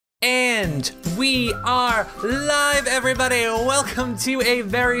And we are live, everybody. Welcome to a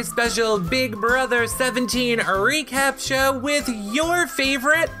very special Big Brother 17 recap show with your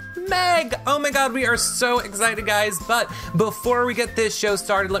favorite Meg. Oh my god, we are so excited, guys. But before we get this show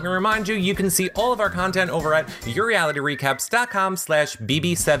started, let me remind you, you can see all of our content over at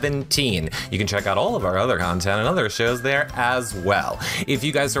yourrealityrecaps.com/bb17. You can check out all of our other content and other shows there as well. If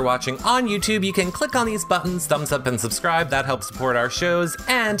you guys are watching on YouTube, you can click on these buttons, thumbs up and subscribe. That helps support our shows.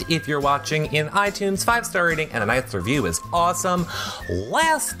 And if you're watching in iTunes, 5-star rating and a nice review is awesome.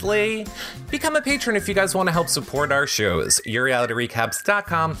 Lastly, become a patron if you guys want to help support our shows.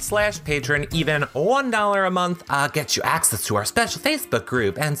 yourrealityrecaps.com/patron. Even $1 a month gets you access to our special Facebook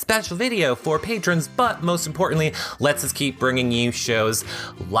group and special video for patrons, but most importantly, lets us keep bringing you shows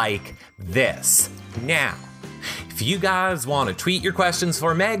like this. Now, if you guys want to tweet your questions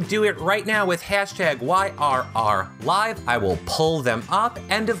for Meg, do it right now with hashtag YRRLive. I will pull them up.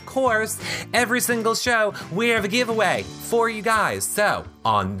 And of course, every single show, we have a giveaway for you guys. So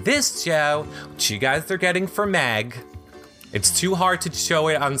on this show, what you guys are getting for Meg, it's too hard to show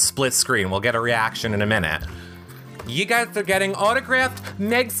it on split screen. We'll get a reaction in a minute. You guys are getting autographed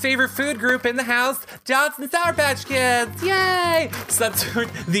Meg's favorite food group in the house, Dots and Sour Patch Kids. Yay! So that's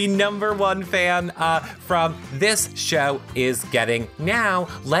what the number one fan from this show is getting. Now,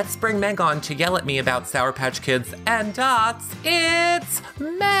 let's bring Meg on to yell at me about Sour Patch Kids and Dots. It's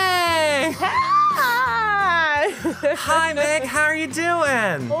Meg! Hi! Hi, Meg. How are you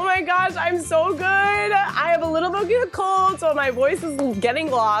doing? Oh my gosh, I'm so good. I have a little bit of a cold, so my voice is getting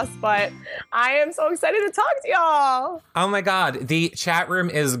lost, but I am so excited to talk to y'all. Oh my god, the chat room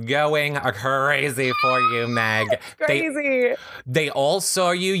is going crazy for you, Meg. Crazy. They all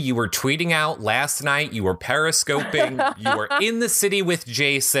saw you. You were tweeting out last night. You were periscoping. You were in the city with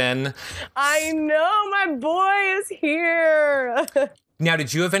Jason. I know, my boy is here. Now,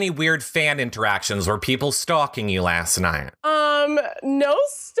 did you have any weird fan interactions? Were people stalking you last night? No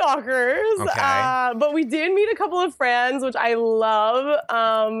stalkers. Okay. But we did meet a couple of friends, which I love.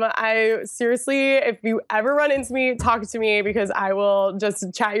 I seriously, if you ever run into me, talk to me because I will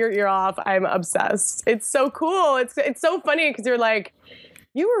just chat your ear off. I'm obsessed. It's so cool. It's so funny because you're like,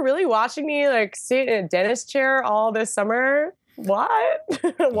 you were really watching me like sit in a dentist chair all this summer? What?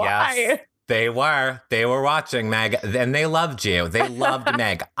 Why? Yes. They were watching, Meg, and they loved you. They loved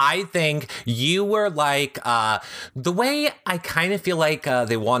Meg. I think you were like, the way I kind of feel like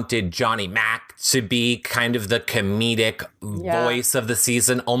they wanted Johnny Mac to be kind of the comedic voice of the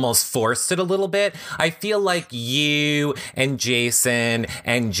season, almost forced it a little bit. I feel like you and Jason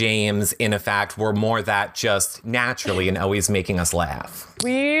and James, in effect, were more that just naturally and always making us laugh.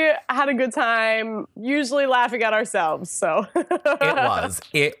 We had a good time, usually laughing at ourselves, so.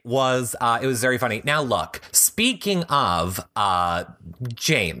 It was very funny. Now, look, speaking of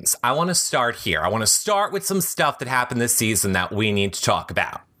James, I want to start here. I want to start with some stuff that happened this season that we need to talk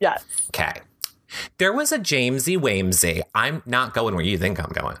about. Yes. Okay. There was a Jamesy Wamesy. I'm not going where you think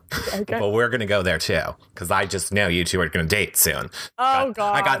I'm going. Okay. But we're going to go there too, because I just know you two are going to date soon. Oh,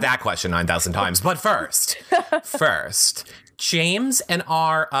 God. I got that question 9,000 times. But first, James and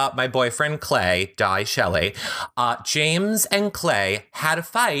my boyfriend Clay, Di Shelley, James and Clay had a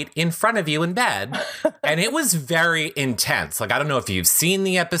fight in front of you in bed, and it was very intense. Like, I don't know if you've seen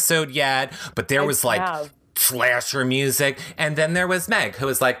the episode yet, but there was like slasher music, and then there was Meg, who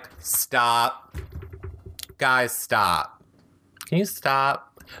was like, stop. Guys, stop. Can you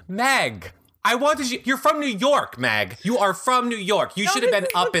stop? Meg! I wanted you. You're from New York, Meg. You are from New York. You should have been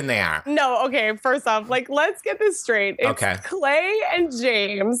up in there. No, okay. First off, let's get this straight. It's Clay and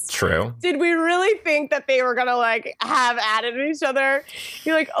James. True. Did we really think that they were gonna have at it at each other?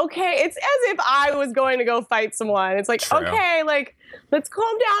 You're like, okay. It's as if I was going to go fight someone. It's like, okay, let's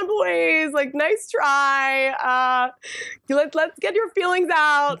calm down, boys. Nice try. Let's get your feelings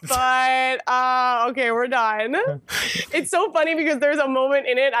out. But okay, we're done. It's so funny because there's a moment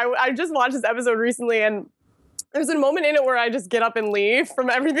in it. I just watched this episode recently, and there's a moment in it where I just get up and leave from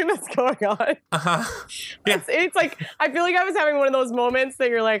everything that's going on. Yeah. It's like, I feel like I was having one of those moments that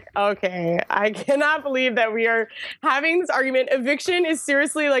you're like, okay, I cannot believe that we are having this argument. Eviction is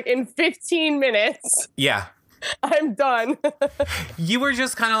seriously in 15 minutes. Yeah. I'm done. You were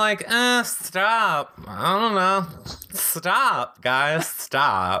just kind of like, stop. I don't know. Stop, guys,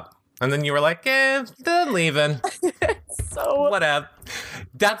 stop. And then you were like, they're leaving. So whatever.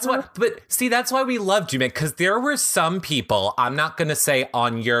 That's why we loved you, man, because there were some people, I'm not going to say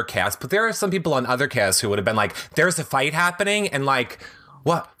on your cast, but there are some people on other casts who would have been like, there's a fight happening, and what?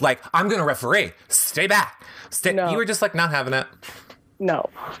 I'm going to referee. Stay back. No. You were just not having it. No.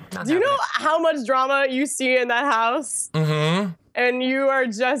 Not Do you know happening. how much drama you see in that house? Mm-hmm. And you are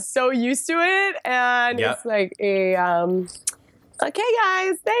just so used to it, and Yep. it's like a okay,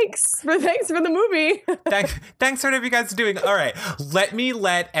 guys, thanks for the movie. Thanks for whatever you guys are doing. All right, let me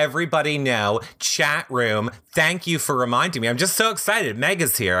let everybody know. Chat room, thank you for reminding me. I'm just so excited. Meg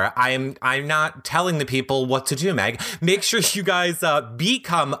is here. I'm not telling the people what to do, Meg. Make sure you guys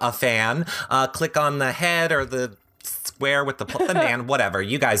become a fan. Click on the head or the square with the man, whatever.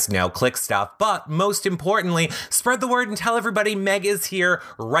 You guys know, click stuff. But most importantly, spread the word and tell everybody Meg is here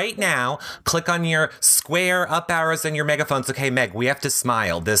right now. Click on your square up arrows and your megaphones. Okay, Meg, we have to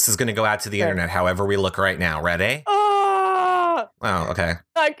smile. This is going to go out to the internet however we look right now. Ready? Oh, okay.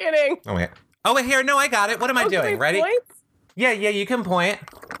 not kidding. Oh, wait, here. No, I got it. What am I doing? Ready? Points? Yeah, you can point.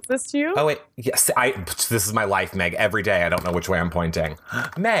 Is this to you? Oh, wait. Yes, this is my life, Meg. Every day, I don't know which way I'm pointing.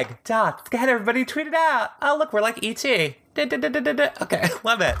 Meg, dots. Go ahead, everybody. Tweet it out. Oh, look, we're like E.T. Okay,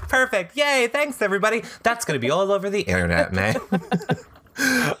 love it. Perfect. Yay. Thanks, everybody. That's going to be all over the internet, Meg.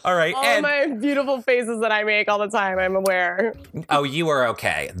 All right. All my beautiful faces that I make all the time, I'm aware. Oh, you were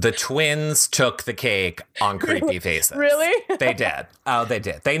okay. The twins took the cake on creepy faces. Really? They did. Oh, they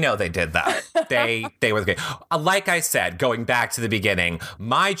did. They know they did that. They were the cake. Like I said, going back to the beginning,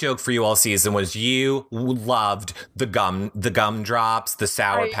 my joke for you all season was you loved the gumdrops, the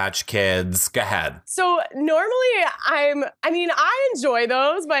Sour Patch Kids. Go ahead. So normally I enjoy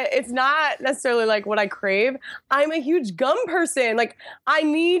those, but it's not necessarily like what I crave. I'm a huge gum person. Like, I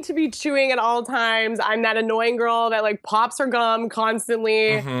need to be chewing at all times. I'm that annoying girl that like pops her gum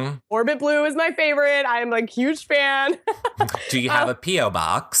constantly. Mm-hmm. Orbit Blue is my favorite. I'm like huge fan. Do you have a P.O.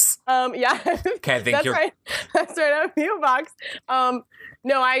 box? Yeah. Okay, I think That's right. That's right. I have a P.O. box.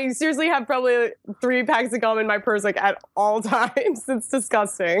 No, I seriously have probably 3 packs of gum in my purse like at all times. It's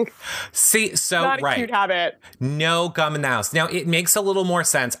disgusting. See, so Not a cute habit. No gum in the house. Now, it makes a little more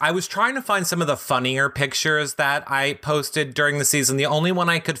sense. I was trying to find some of the funnier pictures that I posted during the season. The only one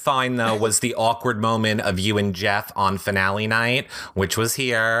I could find, though, was the awkward moment of you and Jeff on finale night, which was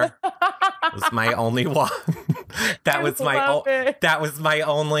here. It was my only one. That was my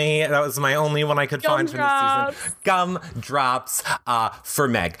only one I could find from the season. Gum drops for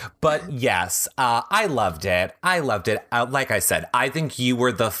Meg. But yes, I loved it. Like I said, I think you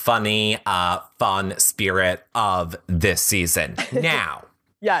were the funny, fun spirit of this season. Now,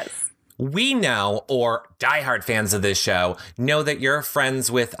 yes. We know, or diehard fans of this show, know that you're friends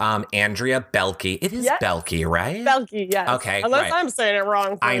with Andrea Belke. It is Belke, right? Belke, yes. Okay, Unless I'm saying it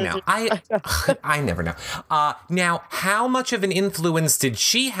wrong. I know. I never know. Now, how much of an influence did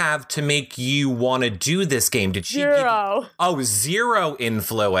she have to make you want to do this game? Did she? Zero. Zero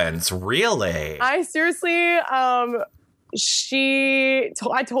influence. Really? I seriously, I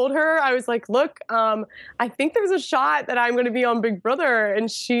told her, I was like, look, I think there's a shot that I'm going to be on Big Brother.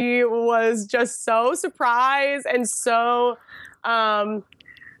 And she was just so surprised and so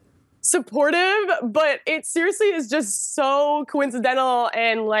supportive. But it seriously is just so coincidental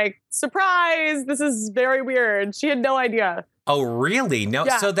and like, surprise, this is very weird. She had no idea. Oh, really? No.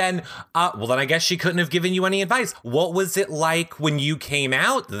 Yeah. So then, well, then I guess she couldn't have given you any advice. What was it like when you came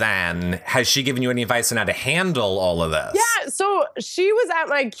out then? Has she given you any advice on how to handle all of this? Yeah. So she was at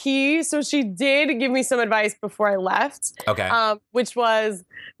my key. So she did give me some advice before I left. Okay. Which was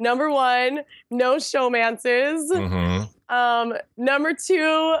number 1, no showmances. Mm-hmm. Number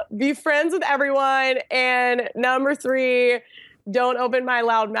 2, be friends with everyone. And number 3, don't open my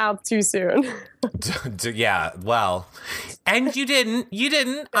loud mouth too soon. Yeah, well, and you didn't. We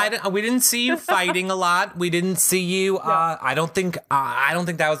didn't see you fighting a lot. We didn't see you. No. I don't think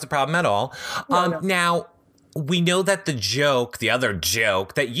that was the problem at all. No. Now, we know that the other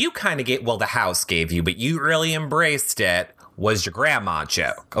joke that you kind of gave, well, the house gave you, but you really embraced it, was your grandma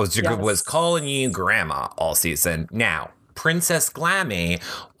joke. Was calling you grandma all season. Now, Princess Glammy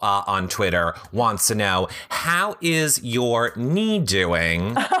on Twitter wants to know, how is your knee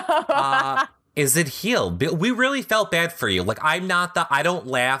doing? Is it healed? We really felt bad for you. Like, I don't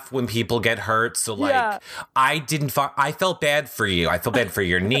laugh when people get hurt. So like, I felt bad for you. I felt bad for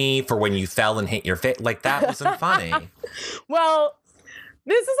your knee, for when you fell and hit your face. Like, that wasn't funny. Well,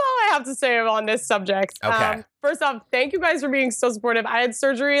 this is all I have to say on this subject. Okay. First off, thank you guys for being so supportive. I had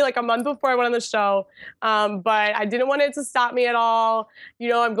surgery like a month before I went on the show, but I didn't want it to stop me at all. You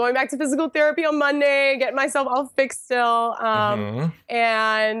know, I'm going back to physical therapy on Monday, getting myself all fixed still.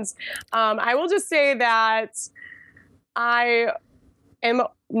 And I will just say that I am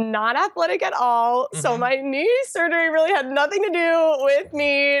not athletic at all. Mm-hmm. So my knee surgery really had nothing to do with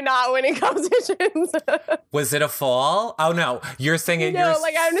me not winning competitions. Was it a fall? Oh, no. You're saying it. No,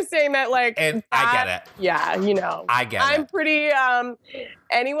 like I'm just saying that like. And I get it. Yeah, you know. I get it. I'm pretty,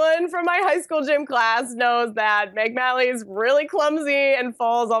 anyone from my high school gym class knows that Meg Maley is really clumsy and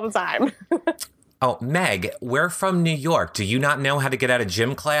falls all the time. Oh, Meg, we're from New York. Do you not know how to get out of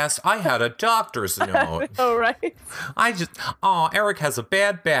gym class? I had a doctor's note. Oh, right. Eric has a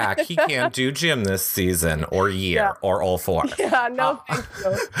bad back. He can't do gym this season or year or all four. Yeah, no, thank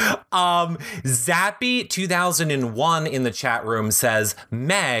you. Zappy 2001 in the chat room says,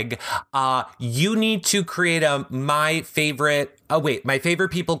 Meg, you need to create a my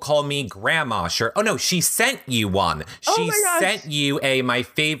favorite people call me grandma shirt. Oh no, she sent you one. She sent you a my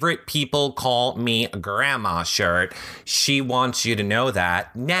favorite people call me grandma shirt. She wants you to know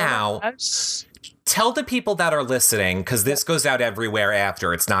that. Now, tell the people that are listening, because this goes out everywhere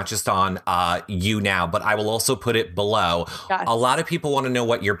after. It's not just on you now, but I will also put it below. Yes. A lot of people want to know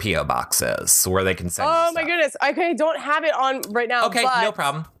what your P.O. box is, where they can send you stuff. My goodness. Okay, I don't have it on right now. Okay, no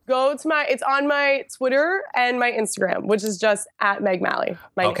problem. Go to it's on my Twitter and my Instagram, which is just at Meg Maley.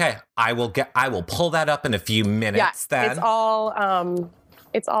 Okay, I will pull that up in a few minutes. Then it's all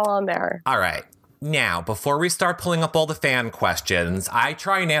on there. All right. Now, before we start pulling up all the fan questions, I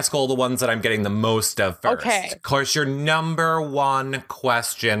try and ask all the ones that I'm getting the most of first. Okay. Of course, your number one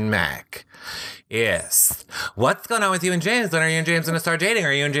question, Meg, is what's going on with you and James? When are you and James going to start dating?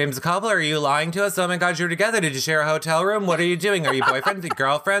 Are you and James a couple? Are you lying to us? Oh my God, you're together. Did you share a hotel room? What are you doing? Are you boyfriends?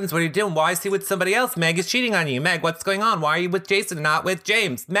 Girlfriends? What are you doing? Why is he with somebody else? Meg is cheating on you. Meg, what's going on? Why are you with Jason and not with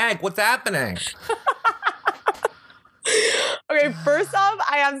James? Meg, what's happening? Okay, first off,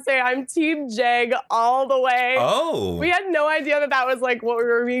 I have to say I'm Team Jeg all the way. Oh. We had no idea that was like what we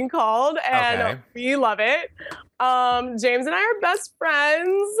were being called, and we love it. James and I are best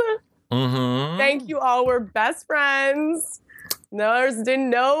friends. Mm-hmm. Thank you all. We're best friends. No, there's been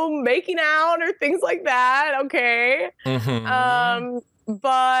no making out or things like that. Okay. Mm-hmm.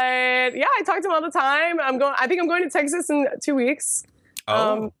 But yeah, I talk to him all the time. I think I'm going to Texas in 2 weeks.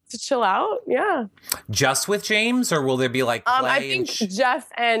 To chill out. Yeah. Just with James, or will there be like play? I think Jeff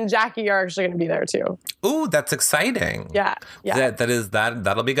and Jackie are actually going to be there too. Ooh, that's exciting. Yeah.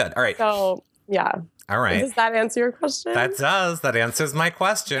 That'll be good. All right. So yeah. All right. Does that answer your question? That does. That answers my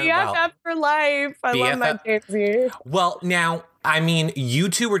question. BFF for life. I love my Jamesy. Well, now, I mean, you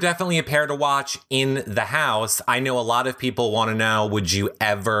two were definitely a pair to watch in the house. I know a lot of people want to know, would you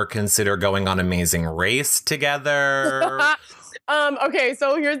ever consider going on Amazing Race together? Okay,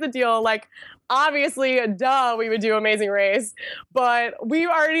 so here's the deal. Like, obviously, we would do Amazing Race, but we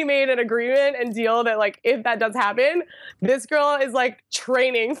already made an agreement and deal that, like, if that does happen, this girl is, like,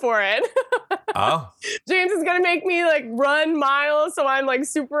 training for it. Oh. James is gonna make me, like, run miles, so I'm, like,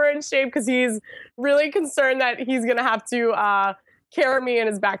 super in shape because he's really concerned that he's gonna have to carry me in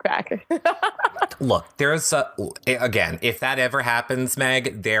his backpack. Look, again, if that ever happens,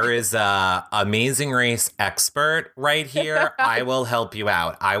 Meg, there is a Amazing Race expert right here. I will help you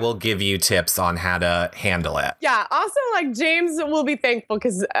out. I will give you tips on how to handle it. Yeah. Also, like, James will be thankful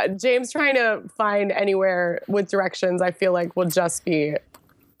because James trying to find anywhere with directions, I feel like will just be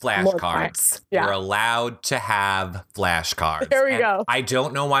flashcards. Yeah. You're allowed to have flashcards. There we go. I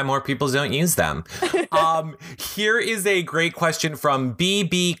don't know why more people don't use them. Here is a great question from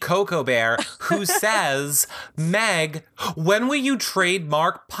BB Cocoa Bear, who says, Meg, when will you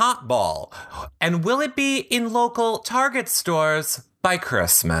trademark Potball? And will it be in local Target stores by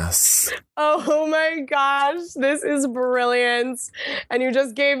Christmas? Oh my gosh, this is brilliant. And you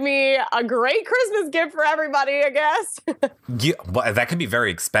just gave me a great Christmas gift for everybody, I guess. Yeah, well, that could be very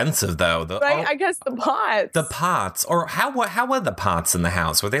expensive, though. I guess the pots. The pots. Or how were the pots in the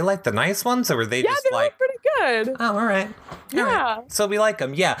house? Were they like the nice ones, or were they just they like... look pretty good. Oh, all right. Yeah. All right. So we like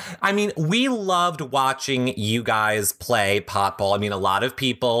them. Yeah. I mean, we loved watching you guys play Potball. I mean, a lot of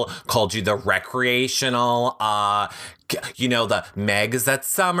people called you the recreational, the Meg is at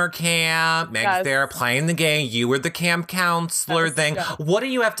summer camp. Meg's there playing the game. You were the camp counselor thing. Yeah. What do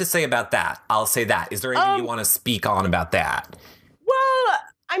you have to say about that? I'll say that. Is there anything you want to speak on about that? Well,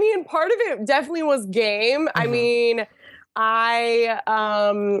 I mean, part of it definitely was game. Mm-hmm. I mean,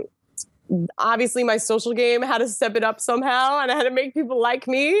 obviously my social game had to step it up somehow, and I had to make people like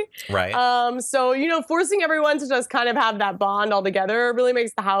me. Right. So, forcing everyone to just kind of have that bond all together really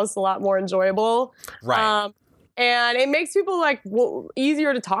makes the house a lot more enjoyable. Right. And it makes people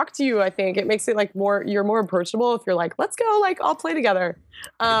easier to talk to you. I think it makes it you're more approachable if you're like, let's go, all play together.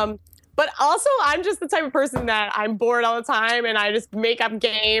 But also I'm just the type of person that I'm bored all the time and I just make up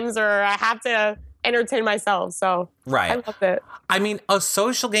games, or I have to entertain myself. So right. I loved it. I mean, a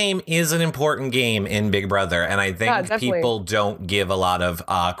social game is an important game in Big Brother, and I think people don't give a lot of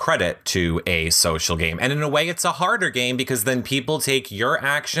credit to a social game. And in a way, it's a harder game because then people take your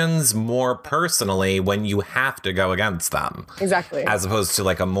actions more personally when you have to go against them. Exactly. As opposed to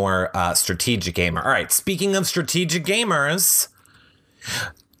like a more strategic gamer. All right, speaking of strategic gamers...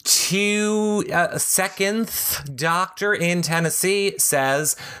 2 doctor in Tennessee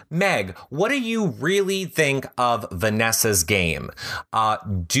says, Meg, what do you really think of Vanessa's game?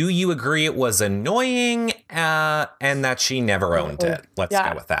 Do you agree it was annoying and that she never owned it? Let's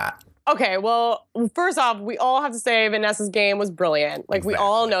go with that. Okay, well, first off, we all have to say Vanessa's game was brilliant. Like, we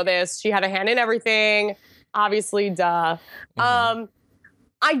all know this. She had a hand in everything. Obviously, duh. I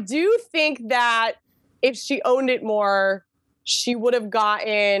do think that if she owned it more, she would have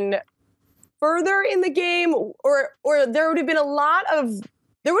gotten further in the game, or there would have been a lot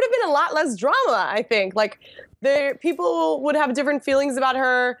less drama, I think. Like, people would have different feelings about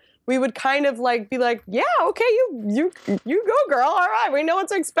her. We would kind of like be like, yeah, okay, you go, girl. All right, we know what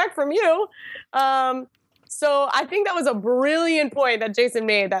to expect from you. So I think that was a brilliant point that Jason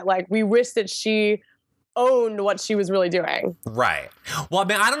made, that like we wish that she owned what she was really doing. Right. Well, I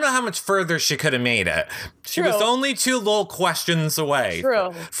mean, I don't know how much further she could have made it. She was only 2 little questions away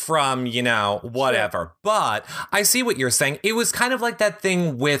from, whatever. True. But I see what you're saying. It was kind of like that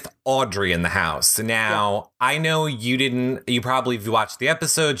thing with Audrey in the house. Now, I know you probably watched the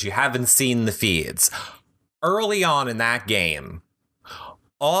episodes, you haven't seen the feeds. Early on in that game,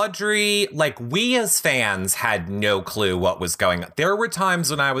 Audrey, like, we as fans had no clue what was going on. There were times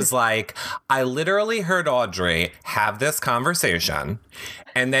when I was like, I literally heard Audrey have this conversation,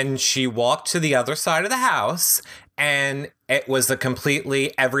 and then she walked to the other side of the house, and it was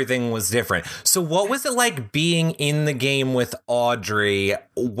everything was different. So what was it like being in the game with Audrey,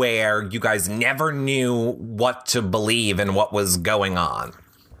 where you guys never knew what to believe and what was going on?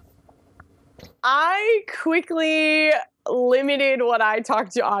 I quickly limited what I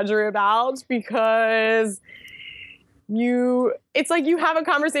talked to Audrey about, because it's like you have a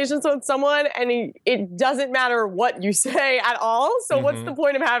conversation with someone and it doesn't matter what you say at all. So what's the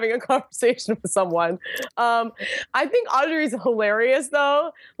point of having a conversation with someone? I think Audrey's hilarious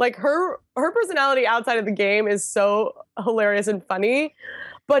though. Like her personality outside of the game is so hilarious and funny,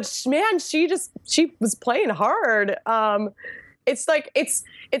 but man, she was playing hard. It's like, it's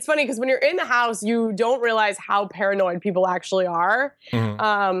funny because when you're in the house, you don't realize how paranoid people actually are.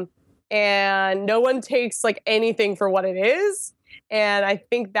 And no one takes like anything for what it is. And I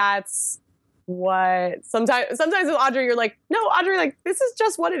think that's what sometimes with Audrey, you're like, no, Audrey, like, this is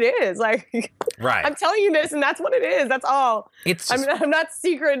just what it is. Like, right. I'm telling you this and that's what it is. That's all. I'm not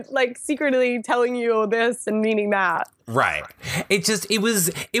secretly telling you this and meaning that. Right. It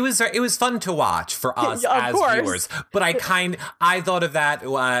was fun to watch for us as viewers. But I thought of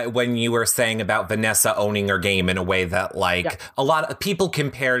that when you were saying about Vanessa owning her game in a way that a lot of people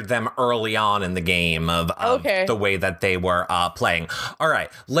compared them early on in the game of the way that they were playing. All right.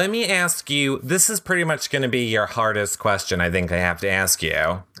 Let me ask you, this is pretty much going to be your hardest question I think I have to ask you.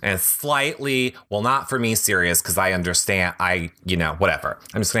 And it's slightly, well, not for me serious, because I understand, whatever.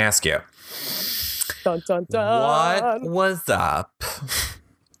 I'm just going to ask you. Dun, dun, dun. What was up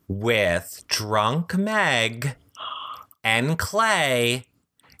with drunk Meg and Clay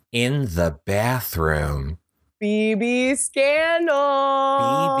in the bathroom? BB scandal.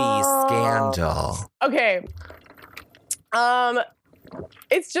 BB scandal. Okay.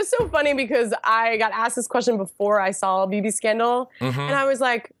 It's just so funny because I got asked this question before I saw BB scandal, and I was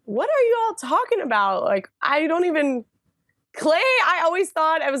like, "What are you all talking about?" Like, I don't even. Clay, I always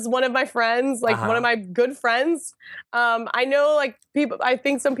thought it was one of my friends, like one of my good friends. I know, like, people. I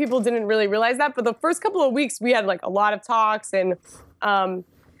think some people didn't really realize that, but the first couple of weeks we had like a lot of talks, and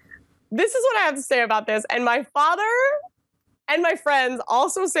this is what I have to say about this. And my father and my friends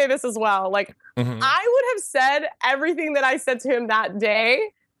also say this as well. Like, I would have said everything that I said to him that day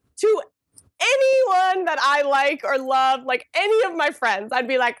to anyone that I like or love, like any of my friends. I'd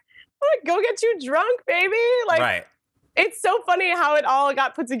be like, "Go get you drunk, baby!" Like. Right. It's so funny how it all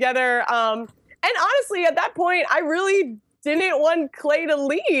got put together. And honestly, at that point, I really didn't want Clay to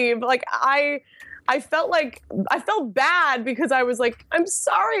leave. Like, I felt bad because I was like, I'm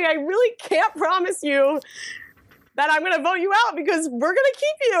sorry, I really can't promise you that I'm going to vote you out because we're going to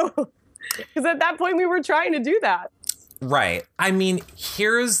keep you. Because at that point, we were trying to do that. Right. I mean,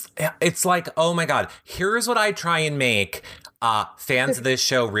 it's like, oh my God, here's what I try and make fans of this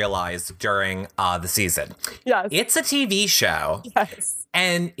show realize during the season. Yes. It's a TV show. Yes.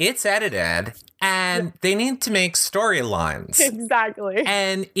 and it's edited, and they need to make storylines. Exactly.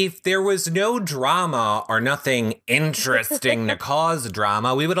 And if there was no drama or nothing interesting to cause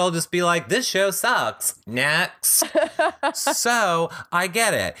drama, we would all just be like, this show sucks. Next. So I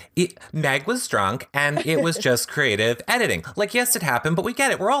get it. Meg was drunk, and it was just creative editing. Like, yes, it happened, but we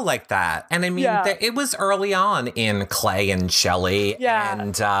get it. We're all like that. And I mean, it was early on in Clay and Shelley. Yeah.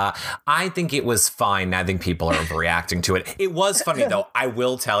 And I think it was fine. I think people are overreacting to it. It was funny, though. I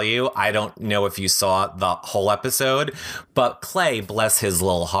will tell you, I don't know if you saw the whole episode, but Clay, bless his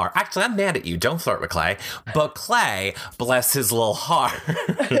little heart. Actually, I'm mad at you. Don't flirt with Clay. But Clay, bless his little heart,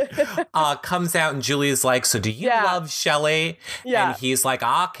 comes out and Julie's like, so do you love Shelley? Yeah. And he's like,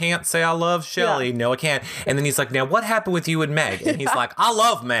 I can't say I love Shelley. Yeah. No, I can't. And then he's like, now what happened with you and Meg? And he's like, I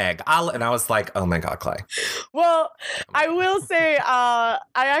love Meg. And I was like, oh my God, Clay. Well, I will say,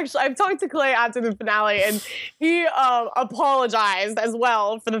 I've talked to Clay after the finale, and he apologized as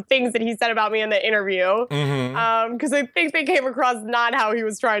well for the things that he said about me in the interview, because I think they came across not how he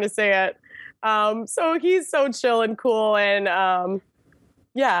was trying to say it. So he's so chill and cool, and I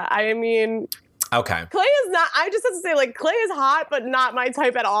mean, okay. Clay is not. I just have to say, like, Clay is hot, but not my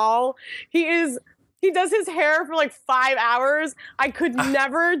type at all. He does his hair for like 5 hours. I could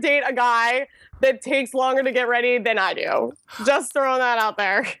never date a guy that takes longer to get ready than I do. Just throwing that out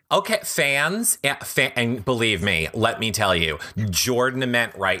there. Okay, fans, and believe me, let me tell you, Jordan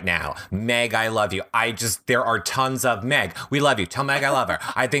meant right now, Meg, I love you. There are tons of Meg. We love you. Tell Meg I love her.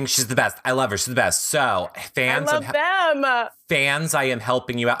 I think she's the best. I love her. She's the best. So, fans, I love them. Fans, I am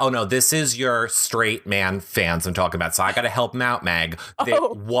helping you out. Oh no, this is your straight man fans I'm talking about. So I got to help them out, Meg.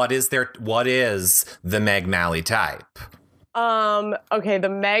 What is the Meg Maley type? Okay, the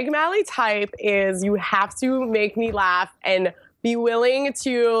Meg Maley type is you have to make me laugh and be willing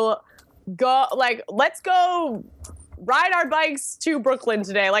to go, like, let's go ride our bikes to Brooklyn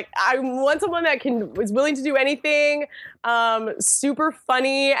today. Like, I want someone that is willing to do anything, super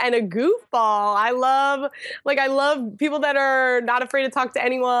funny and a goofball. I love people that are not afraid to talk to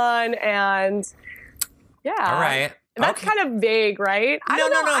anyone, and yeah. All right. And that's kind of vague, right? No,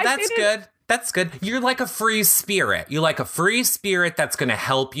 that's good. That's good. You're like a free spirit. You like a free spirit that's going to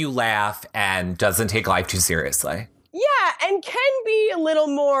help you laugh and doesn't take life too seriously. Yeah, and can be a little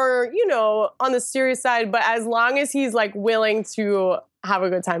more, on the serious side, but as long as he's like willing to have a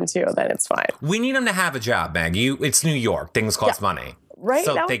good time too, then it's fine. We need him to have a job, Meg. It's New York. Things cost money. Right?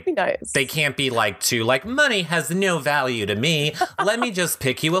 So that would be nice. They can't be like, money has no value to me. Let me just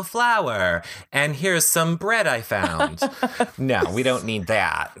pick you a flower. And here's some bread I found. No, we don't need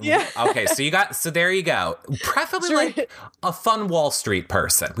that. Yeah. Okay, so there you go. Preferably like a fun Wall Street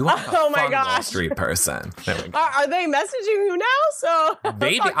person. We want a fun Wall Street person. There we go. Are they messaging you now? So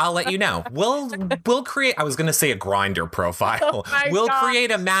maybe I'll let you know. We'll create, I was going to say a Grindr profile. We'll create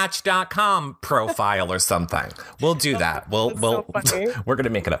a Match.com profile or something. We'll do that. We'll so funny. We're going to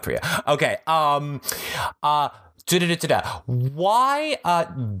make it up for you. Okay. Why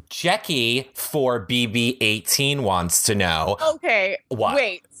Jackie for BB18 wants to know. Okay. What?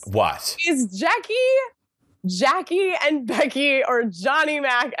 Wait. What? Is Jackie and Becky, or Johnny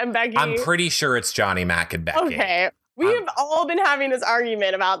Mac and Becky? I'm pretty sure it's Johnny Mac and Becky. Okay. We've all been having this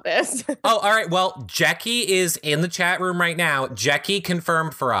argument about this. Oh, all right. Well, Jackie is in the chat room right now. Jackie,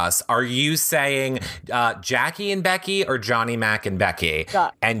 confirmed for us. Are you saying Jackie and Becky or Johnny Mac and Becky? Yeah.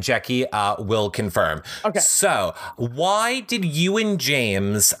 And Jackie will confirm. Okay. So why did you and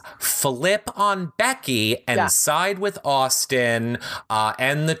James flip on Becky and side with Austin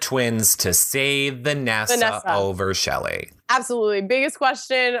and the twins to save Vanessa over Shelley? Absolutely. Biggest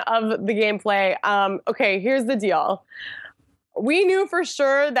question of the gameplay. Okay, here's the deal. We knew for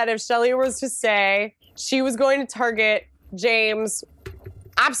sure that if Shelley was to stay, she was going to target James.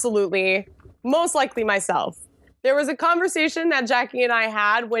 Absolutely. Most likely myself. There was a conversation that Jackie and I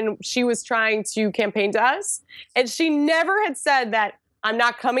had when she was trying to campaign to us, and she never had said that, I'm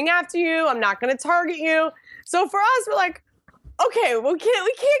not coming after you, I'm not going to target you. So for us, we're like, okay, we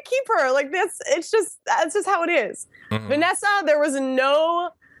can't keep her. Like, that's just how it is. Mm-hmm. Vanessa, there was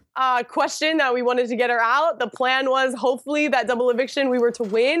no question that we wanted to get her out. The plan was hopefully that double eviction we were to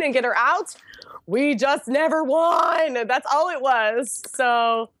win and get her out. We just never won. That's all it was.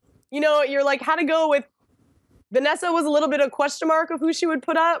 So, you're like, how to go with Vanessa was a little bit of question mark of who she would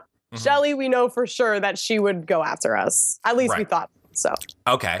put up. Mm-hmm. Shelley, we know for sure that she would go after us. At least we thought. So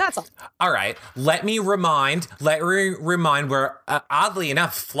okay, that's all right. Let me remind. We're oddly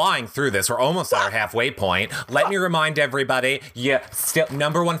enough flying through this. We're almost at our halfway point. Let me remind everybody. Yeah, still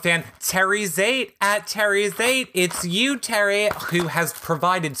number one fan, Terry Zate at Terry Zate. It's you, Terry, who has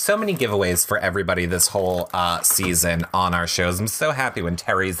provided so many giveaways for everybody this whole season on our shows. I'm so happy when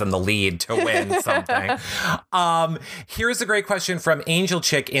Terry's in the lead to win something. Here's a great question from Angel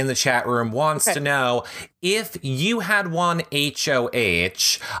Chick in the chat room. Wants to know if you had won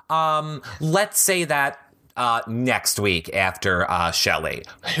HOH. Let's say that next week after Shelley,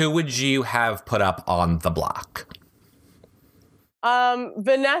 who would you have put up on the block?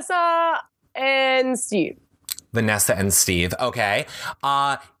 Vanessa and Steve. Vanessa and Steve. Okay.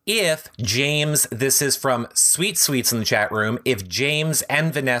 If James, this is from Sweet Sweets in the chat room, if James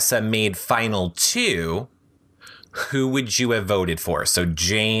and Vanessa made final two, who would you have voted for? So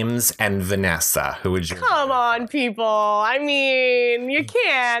James and Vanessa, who would you? Come on, people. I mean, you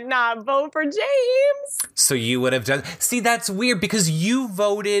can't not vote for James. So you would have done. See, that's weird because you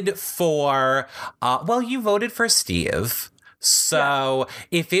voted for, you voted for Steve. So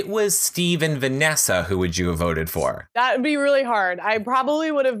if it was Steve and Vanessa, who would you have voted for? That would be really hard. I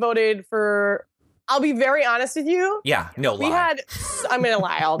probably would have voted for, I'll be very honest with you. Yeah, no lie. I'm going to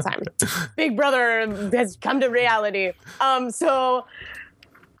lie all the time. Big Brother has come to reality. So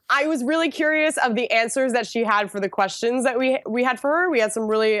I was really curious of the answers that she had for the questions that we had for her. We had some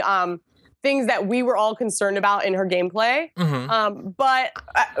really things that we were all concerned about in her gameplay. Mm-hmm. But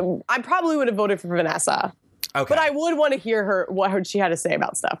I probably would have voted for Vanessa. Okay. But I would want to hear what she had to say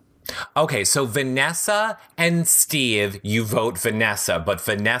about stuff. Okay, so Vanessa and Steve, you vote Vanessa, but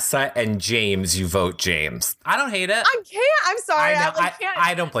Vanessa and James, you vote James. I don't hate it. I can't. I'm sorry.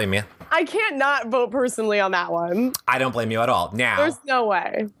 I don't blame you. I can't not vote personally on that one. I don't blame you at all. Now, there's no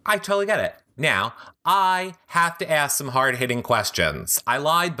way. I totally get it. Now, I have to ask some hard-hitting questions. I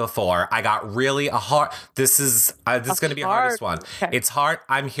lied before. I got really This is going to be a hardest one. Okay. It's hard.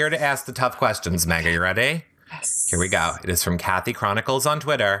 I'm here to ask the tough questions, Meg. Are you ready? Yes. Here we go. It is from Kathy Chronicles on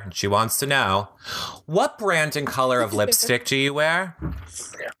Twitter. She wants to know, what brand and color of lipstick do you wear?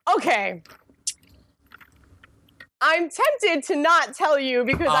 Okay. I'm tempted to not tell you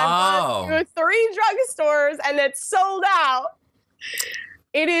because I've gone through 3 drugstores and it's sold out.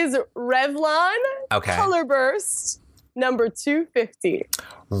 It is Revlon Color Burst number 250.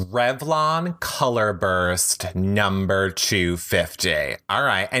 Revlon Color Burst number 250. All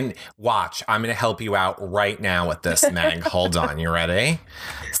right. And watch, I'm going to help you out right now with this, Meg. Hold on. You ready?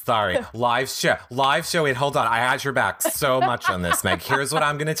 Sorry. Live show. Wait, hold on. I had your back so much on this, Meg. Here's what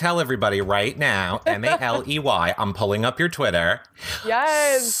I'm going to tell everybody right now. Maley. I'm pulling up your Twitter.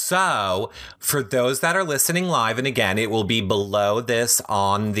 Yes. So for those that are listening live, and again, it will be below this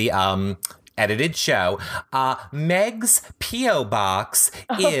on the edited show. Meg's P.O. Box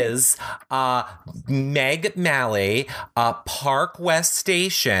is Meg Maley, Park West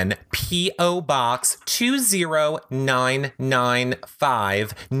Station, P.O. Box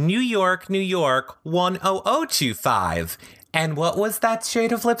 20995, New York, 10025. And what was that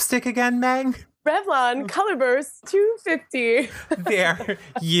shade of lipstick again, Meg? Revlon Color Burst 250. There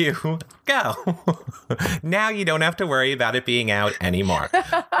you go. Now you don't have to worry about it being out anymore.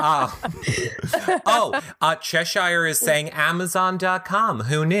 Cheshire is saying Amazon.com.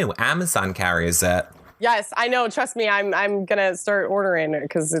 Who knew? Amazon carries it. Yes, I know. Trust me, I'm gonna start ordering it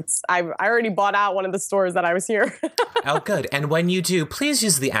because I already bought out one of the stores that I was here. Oh, good. And when you do, please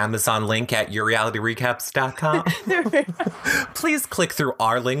use the Amazon link at yourrealityrecaps.com. Please click through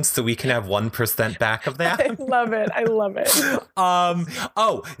our links so we can have 1% back of that. I love it.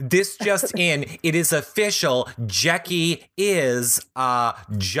 This just in. It is official. Jackie is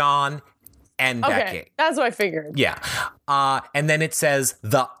John and Becky. That's what I figured. Yeah. And then it says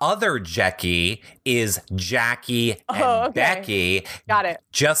the other Jackie is Jackie and Becky. Got it.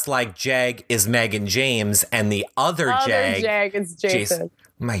 Just like Jeg is Meg and James, and the other Jag is Jason.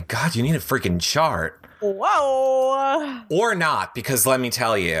 My God, you need a freaking chart. Whoa. Or not, because let me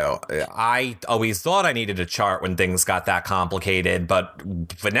tell you, I always thought I needed a chart when things got that complicated, but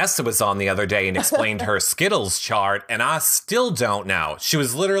Vanessa was on the other day and explained her Skittles chart, and I still don't know. She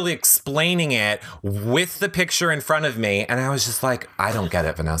was literally explaining it with the picture in front of me, and I was just like, I don't get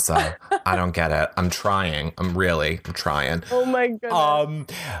it, Vanessa. I don't get it. I'm trying. I'm trying. Oh my goodness.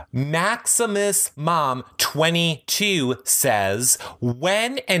 Maximus Mom 22 says,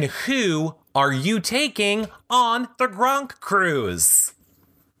 when and who are you taking on the Gronk cruise?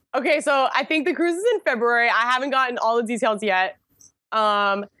 Okay, so I think the cruise is in February. I haven't gotten all the details yet.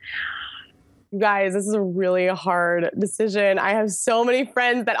 Guys, this is a really hard decision. I have so many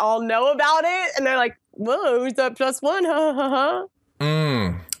friends that all know about it, and they're like, whoa, who's up +1? Ha, ha, ha.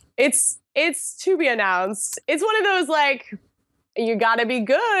 It's to be announced. It's one of those, like, you gotta be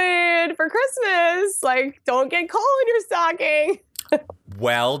good for Christmas. Like, don't get coal in your stocking.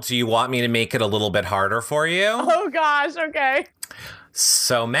 Well, do you want me to make it a little bit harder for you? Oh, gosh. Okay.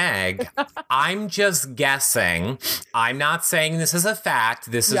 So, Meg, I'm just guessing. I'm not saying this is a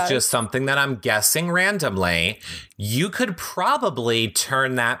fact. This is just something that I'm guessing randomly. You could probably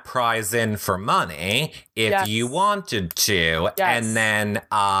turn that prize in for money if you wanted to. Yes. And then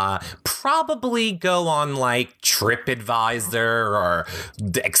probably go on like TripAdvisor or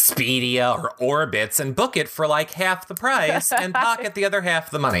Expedia or Orbitz and book it for like half the price and pocket the other half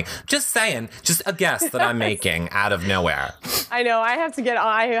of the money. Just saying. Just a guess that I'm making out of nowhere. I know. I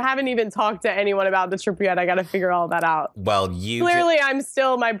haven't even talked to anyone about the trip yet. I got to figure all that out. Well, clearly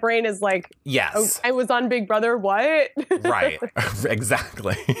my brain is like, yes, oh, I was on Big Brother. What? Right.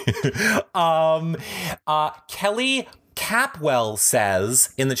 Exactly. Kelly Capwell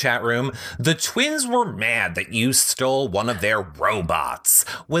says in the chat room, the twins were mad that you stole one of their robots.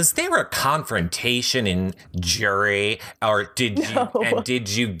 Was there a confrontation in jury, or did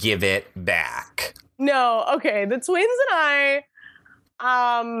you give it back? No. Okay. The twins and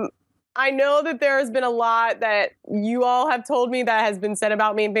I know that there has been a lot that you all have told me that has been said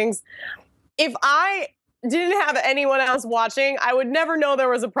about me and things. If I didn't have anyone else watching, I would never know there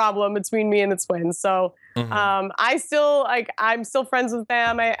was a problem between me and the twins. So I'm still friends with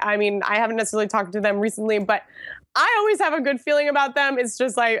them. I mean, I haven't necessarily talked to them recently, but I always have a good feeling about them. It's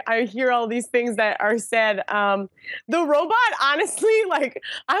just like I hear all these things that are said. The robot, honestly, like,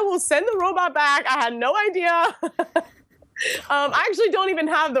 I will send the robot back. I had no idea. I actually don't even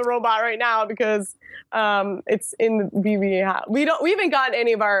have the robot right now because it's in the BB house. We haven't gotten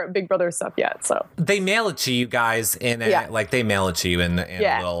any of our Big Brother stuff yet. So they mail it to you guys in they mail it to you in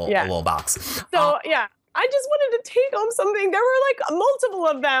a little box. So I just wanted to take home something. There were like multiple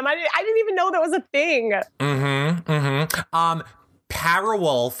of them. I didn't even know that was a thing.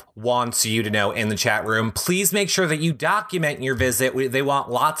 Parawolf wants you to know in the chat room, please make sure that you document your visit. They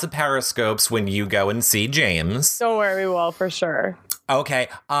want lots of periscopes when you go and see James. Don't worry, we will, for sure. Okay.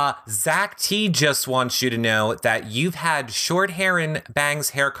 Zach T just wants you to know that you've had short hair and bangs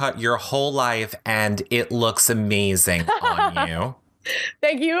haircut your whole life, and it looks amazing on you.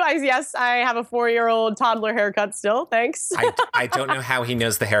 Thank you. Yes, I have a 4-year-old toddler haircut still. Thanks. I don't know how he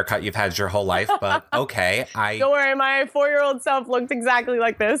knows the haircut you've had your whole life, but okay. Don't worry, my 4-year-old self looked exactly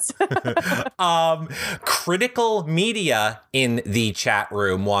like this. Critical Media in the chat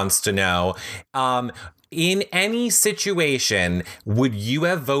room wants to know, in any situation, would you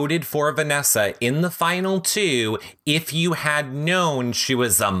have voted for Vanessa in the final 2 if you had known she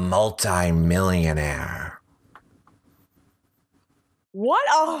was a multi-millionaire? What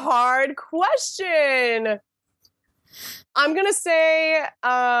a hard question. I'm going to say,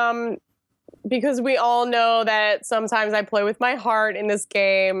 because we all know that sometimes I play with my heart in this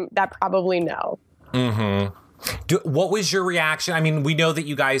game, that probably no. What was your reaction? I mean, we know that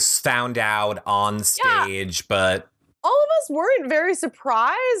you guys found out on stage, but... All of us weren't very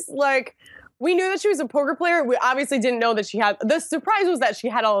surprised. Like, we knew that she was a poker player. We obviously didn't know that she had... The surprise was that she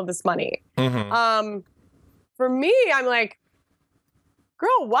had all of this money. For me, I'm like,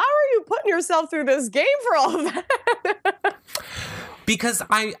 girl, why were you putting yourself through this game for all of that? Because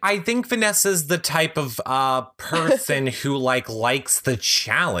I think Vanessa's the type of person who likes the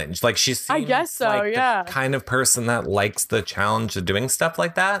challenge. Like, she seems I guess so, like the kind of person that likes the challenge of doing stuff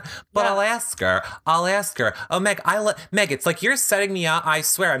like that. But I'll ask her. Oh, Meg, Meg, it's like you're setting me up. I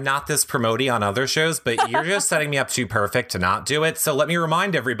swear I'm not this promotey on other shows, but you're just setting me up too perfect to not do it. So let me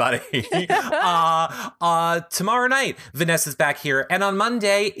remind everybody. Tomorrow night, Vanessa's back here. And on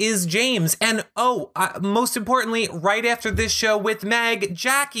Monday is James. And most importantly, right after this show with Meg,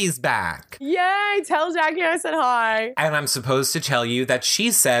 Jackie's back. Yay, tell Jackie I said hi. And I'm supposed to tell you that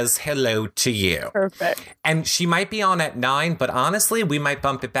she says hello to you. Perfect. And she might be on at 9, but honestly, we might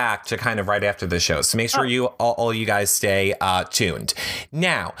bump it back to kind of right after the show. So make sure all you guys stay tuned.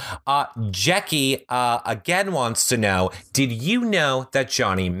 Now, Jackie again wants to know, did you know that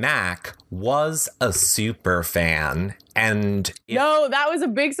Johnny Mac was a super fan? And no, that was a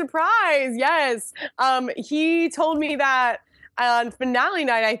big surprise. Yes. He told me that on finale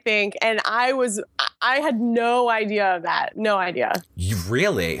night, I think, and I had no idea of that. No idea. You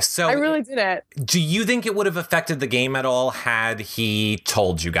really? So I really didn't. Do you think it would have affected the game at all had he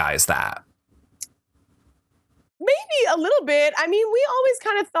told you guys that? Maybe a little bit. I mean, we always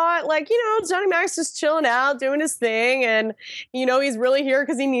kind of thought, like, Johnny Mac's just chilling out, doing his thing. And, he's really here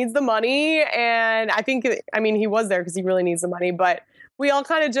because he needs the money. And I think, he was there because he really needs the money. But we all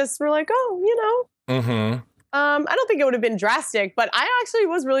kind of just were like, I don't think it would have been drastic, but I actually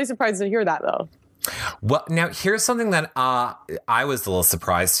was really surprised to hear that, though. Well, now here's something that I was a little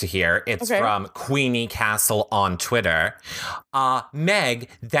surprised to hear. It's from Queenie Castle on Twitter. Meg,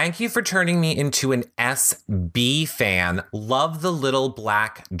 thank you for turning me into an SB fan. Love the little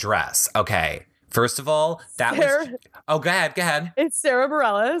black dress. Okay. First of all, that was... Oh, go ahead. It's Sarah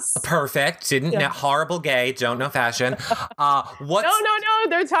Bareilles. Perfect. Didn't know. Horrible gay. Don't know fashion. What's... No.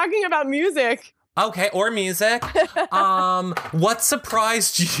 They're talking about music. Okay, or music. What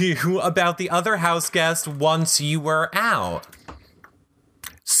surprised you about the other house guest once you were out?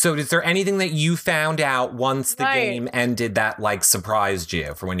 So is there anything that you found out once the game ended that, like, surprised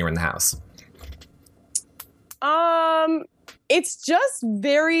you for when you were in the house? It's just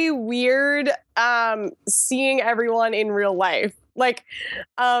very weird seeing everyone in real life. Like,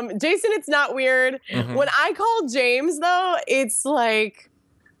 Jason, it's not weird. Mm-hmm. When I call James, though, it's like...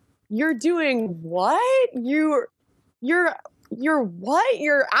 You're doing what? You're what?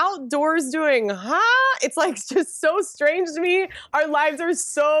 You're outdoors doing, huh? It's like just so strange to me. Our lives are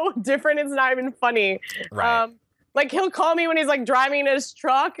so different. It's not even funny. Right. Like he'll call me when he's like driving in his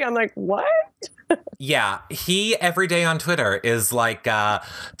truck. I'm like, what? Yeah, he every day on Twitter is like,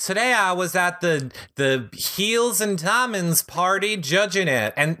 today I was at the Heels and Diamonds party judging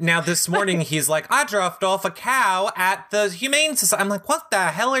it. And now this morning he's like, I dropped off a cow at the Humane Society. I'm like, what the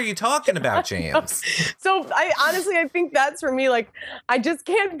hell are you talking about, James? So I think that's for me. Like, I just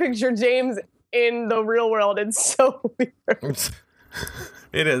can't picture James in the real world. It's so weird.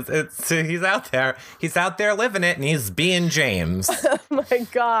 It is. He's out there. He's out there living it, and he's being James. Oh my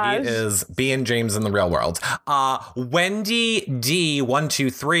gosh. He is being James in the real world. Wendy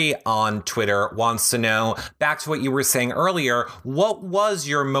D123 on Twitter wants to know, back to what you were saying earlier, what was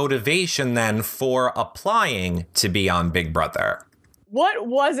your motivation then for applying to be on Big Brother? What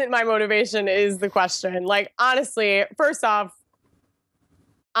wasn't my motivation is the question. Like, honestly, first off,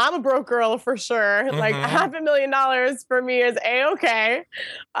 I'm a broke girl for sure. Mm-hmm. Like $500,000 for me is A-okay.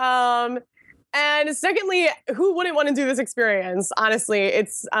 And secondly, who wouldn't want to do this experience? Honestly,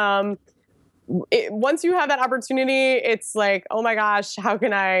 it's once you have that opportunity, it's like, oh my gosh, how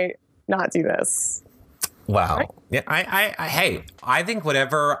can I not do this? Wow. Right? Yeah. Hey, I think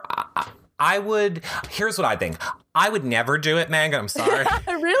whatever I would. Here's what I think. I would never do it, Meg. I'm sorry.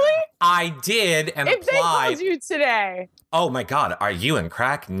 Really? I did and applied. If they called you today. Oh my God, are you in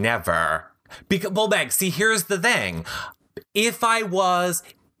crack? Never. Well, Meg, see, here's the thing. If I was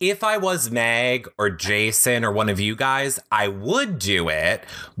Meg or Jason or one of you guys, I would do it.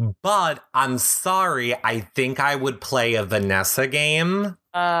 But I'm sorry, I think I would play a Vanessa game.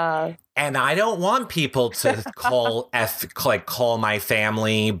 And I don't want people to call my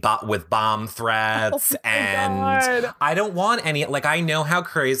family but with bomb threats. And God. I don't want any, like, I know how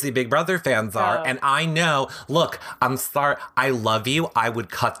crazy Big Brother fans are. And I know, look, I'm sorry. I love you. I would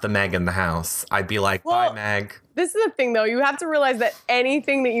cut the Meg in the house. I'd be like, bye, Meg. This is the thing, though. You have to realize that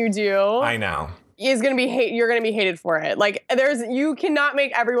anything that you do. I know. Is going to be you're going to be hated for it. Like you cannot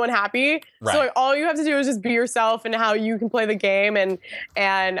make everyone happy. Right. So like, all you have to do is just be yourself and how you can play the game. And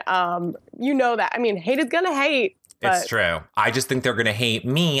you know that. I mean, hate is going to hate. It's true. I just think they're going to hate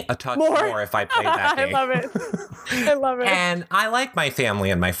me a touch more if I play that game. I love it. I love it. And I like my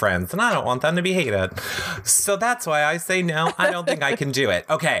family and my friends, and I don't want them to be hated. So that's why I say no, I don't think I can do it.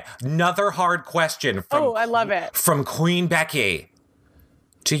 Okay, another hard question. I love it. From Queen Becky.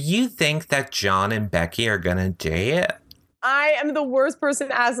 Do you think that John and Becky are going to date? I am the worst person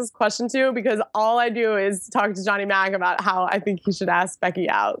to ask this question to because all I do is talk to Johnny Mac about how I think he should ask Becky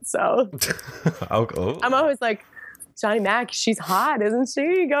out. So I'm always like, Johnny Mac, she's hot, isn't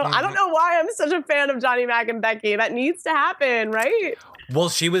she? I don't know why I'm such a fan of Johnny Mac and Becky. That needs to happen, right? Well,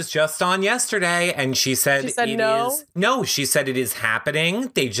 she was just on yesterday, and she said no? No, she said it is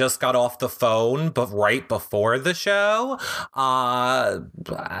happening. They just got off the phone, but right before the show. God,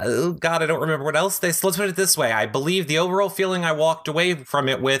 I don't remember what else they said. Let's put it this way. I believe the overall feeling I walked away from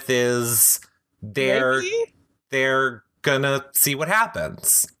it with is they're gonna see what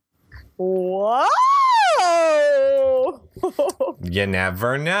happens. Whoa! You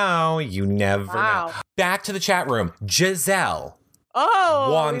never know. You never know. Back to the chat room. Giselle.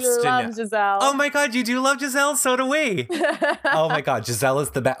 Wants we love Giselle. Oh my God, you do love Giselle? So do we. Oh my God, Giselle is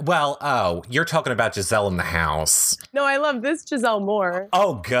the best. Well, you're talking about Giselle in the house. No, I love this Giselle more.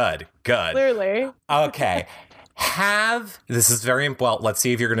 Oh, good. Clearly. Okay. This is very, well, let's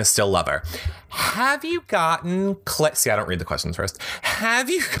see if you're going to still love her. Have you gotten Clay, see, I don't read the questions first. Have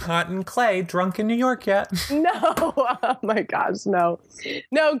you gotten Clay drunk in New York yet? No. Oh my gosh, no.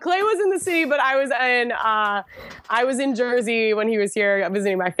 No, Clay was in the city, but I was in Jersey when he was here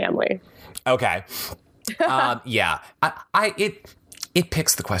visiting my family. Okay. Yeah. It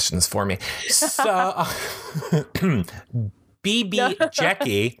picks the questions for me. So, BB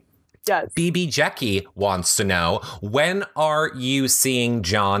Jackie. Yes. BB Jackie wants to know, when are you seeing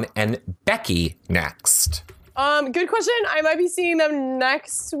John and Becky next? Good question. I might be seeing them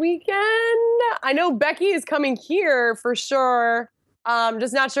next weekend. I know Becky is coming here for sure.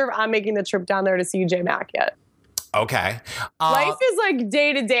 Just not sure if I'm making the trip down there to see J Mac yet. Okay. Life is like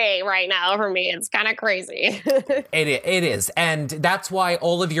day to day right now for me. It's kind of crazy. It is. And that's why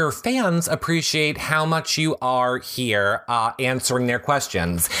all of your fans appreciate how much you are here answering their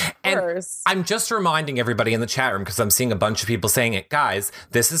questions. And I'm just reminding everybody in the chat room, because I'm seeing a bunch of people saying it. Guys,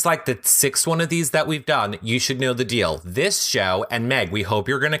 this is like the 6th one of these that we've done. You should know the deal. This show, and Meg, we hope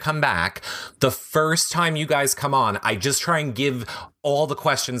you're going to come back. The first time you guys come on, I just try and give all the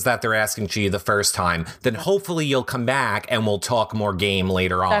questions that they're asking to you the first time, then hopefully you'll come back and we'll talk more game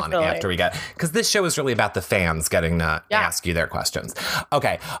later on. Definitely. After we get, because this show is really about the fans getting to ask you their questions.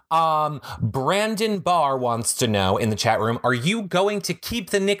 Okay. Brandon Barr wants to know in the chat room, are you going to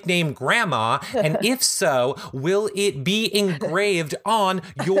keep the nickname Grandma? And if so, will it be engraved on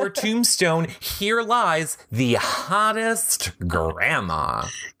your tombstone? Here lies the hottest grandma.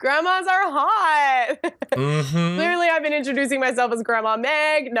 Grandmas are hot. Mm-hmm. Clearly, I've been introducing myself as Grandma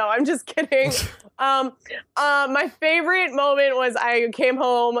Meg. No, I'm just kidding. My favorite moment was I came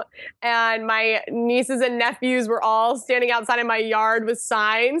home and my nieces and nephews were all standing outside in my yard with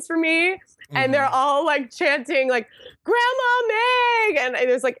signs for me. And they're all like chanting like, Grandma Meg. And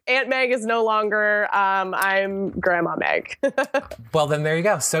there's like, Aunt Meg is no longer, I'm Grandma Meg. Well, then there you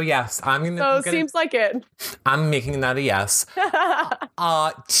go. So yes, seems like it. I'm making that a yes.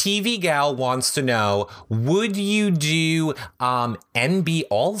 TV Gal wants to know, would you do NB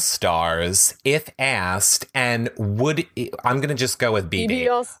All-Stars if asked? And I'm going to just go with BB.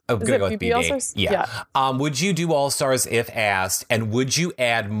 I'm going to go with BB. All-Stars? Yeah. Would you do All-Stars if asked? And would you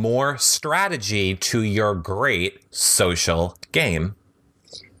add more strategy to your great social game?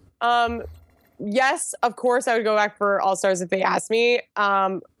 Yes, of course I would go back for All-Stars if they asked me.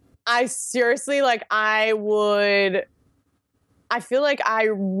 I seriously, I feel like I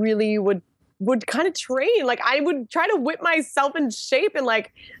really would kind of train. Like, I would try to whip myself in shape and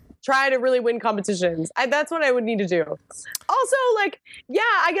try to really win competitions. That's what I would need to do. Also,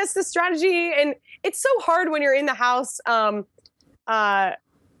 I guess the strategy, and it's so hard when you're in the house.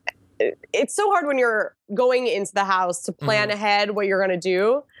 It's so hard when you're going into the house to plan ahead what you're going to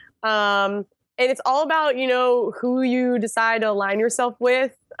do. And it's all about, who you decide to align yourself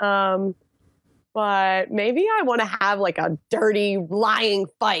with. But maybe I want to have a dirty lying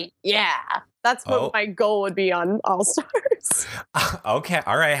fight. Yeah. That's what my goal would be on All-Stars. Okay.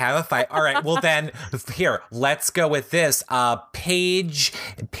 All right. Have a fight. All right. Well, then here, let's go with this. Paige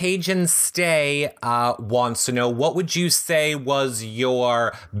and Stay wants to know, what would you say was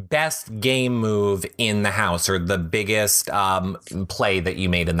your best game move in the house, or the biggest play that you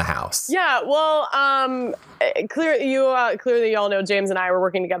made in the house? Yeah. Well, clearly you all know James and I were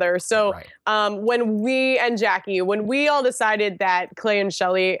working together. So when we all decided that Clay and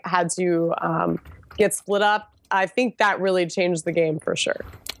Shelly had to get split up, I think that really changed the game for sure.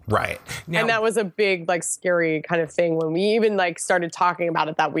 Right. Now, and that was a big, scary kind of thing when we even started talking about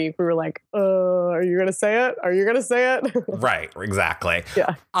it that week. We were like, are you going to say it? Are you going to say it? Right. Exactly.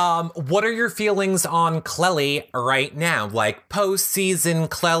 Yeah. What are your feelings on Clelly right now? Post-season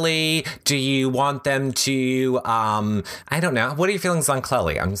Clelly, do you want them to, I don't know. What are your feelings on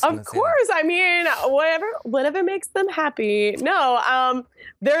Clelly? Of course. I mean, whatever makes them happy. No,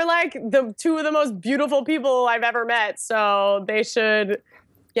 they're the two of the most beautiful people I've ever met. So they should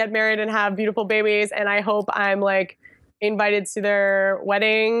get married and have beautiful babies. And I hope I'm invited to their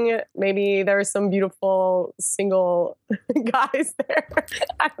wedding. Maybe there's some beautiful single guys there.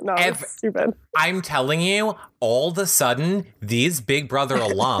 I don't know. It's stupid. I'm telling you, all of a sudden, these Big Brother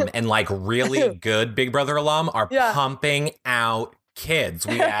alum and really good Big Brother alum are pumping out kids.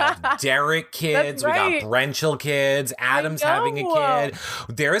 We have Derek kids, we got Brenchel kids, Adam's having a kid.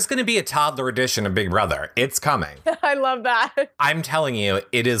 There is going to be a toddler edition of Big Brother. It's coming. I love that. I'm telling you,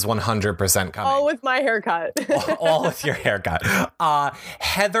 it is 100% coming. All with my haircut. all with your haircut.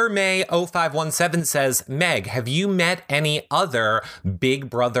 Heather May 0517 says, Meg, have you met any other Big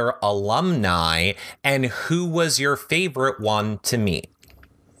Brother alumni, and who was your favorite one to meet?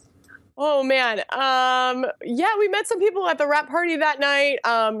 Oh, man. Yeah, we met some people at the rap party that night.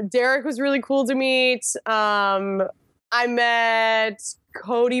 Derek was really cool to meet. I met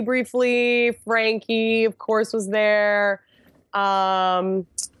Cody briefly. Frankie, of course, was there. A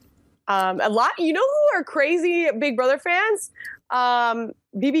lot. You know who are crazy Big Brother fans?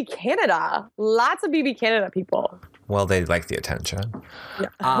 BB Canada. Lots of BB Canada people. Well, they like the attention.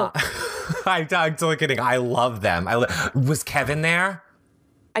 Yeah. I'm totally kidding. I love them. Was Kevin there?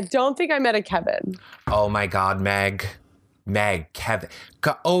 I don't think I met a Kevin. Oh my God, Meg, Kevin.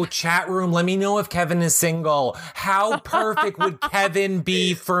 Oh, chat room, let me know if Kevin is single. How perfect would Kevin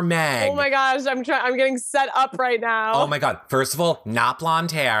be for Meg? Oh my gosh, I'm getting set up right now. Oh my God. First of all, not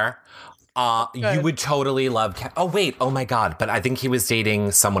blonde hair. You would totally love oh wait, oh my God, but I think he was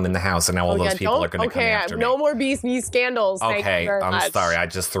dating someone in the house and now all those people are going to come after me. No more me scandals. Okay, Thank you very I'm much. sorry, I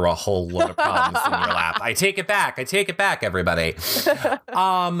just threw a whole load of problems in your lap. I take it back, everybody.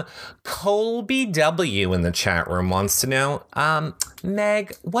 Colby W in the chat room wants to know,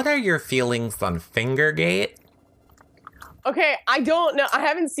 Meg, what are your feelings on Fingergate? Okay, I don't know. I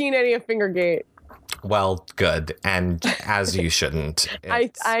haven't seen any of Fingergate. Well, good, and as you shouldn't.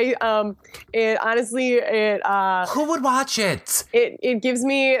 It honestly, who would watch it? It gives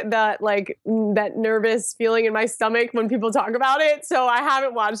me that nervous feeling in my stomach when people talk about it. So I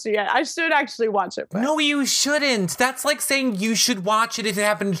haven't watched it yet. I should actually watch it. But. No, you shouldn't. That's like saying you should watch it if it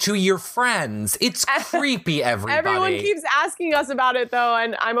happened to your friends. It's creepy, everybody. Everyone keeps asking us about it though,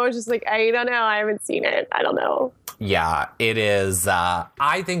 and I'm always just like, I don't know. I haven't seen it. I don't know. Yeah, it is.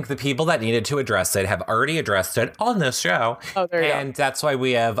 I think the people that needed to address it have already addressed it on this show. Oh, there you go. And that's why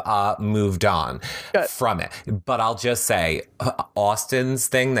we have moved on from it. But I'll just say, Austin's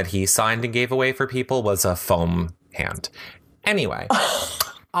thing that he signed and gave away for people was a foam hand. Anyway.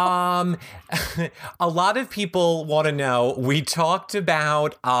 A lot of people want to know, we talked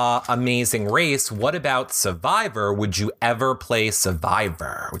about Amazing Race. What about Survivor? Would you ever play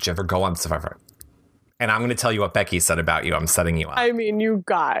Survivor? Would you ever go on Survivor? And I'm going to tell you what Becky said about you. I'm setting you up. I mean, you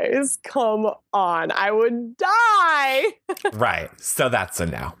guys, come on. I would die. Right. So that's a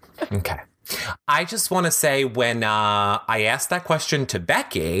no. Okay. I just want to say when I asked that question to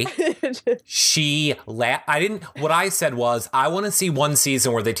Becky, she what I said was, I want to see one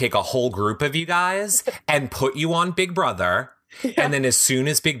season where they take a whole group of you guys and put you on Big Brother. Yeah. And then as soon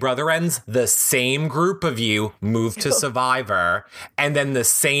as Big Brother ends, the same group of you move to Survivor. And then the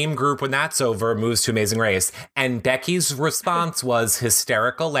same group, when that's over, moves to Amazing Race. And Becky's response was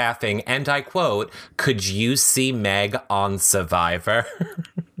hysterical laughing. And I quote, "Could you see Meg on Survivor?"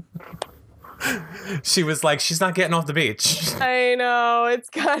 She was like, she's not getting off the beach. I know. It's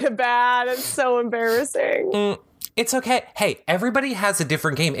kind of bad. It's so embarrassing. It's okay. Hey, everybody has a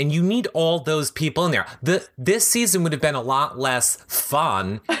different game, and you need all those people in there. This season would have been a lot less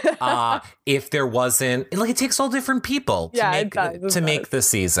fun if there wasn't. It takes all different people to make the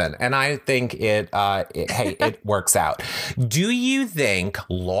season, and I think it works out. Do you think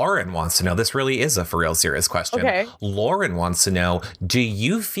Lauren wants to know? This really is a for real serious question. Okay. Lauren wants to know: do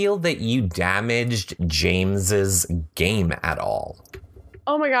you feel that you damaged James's game at all?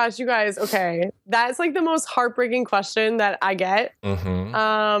 Oh my gosh, you guys. Okay. That's like the most heartbreaking question that I get.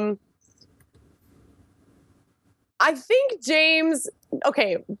 Mm-hmm. I think James,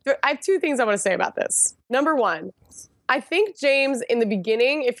 okay, I have two things I want to say about this. Number one, I think James in the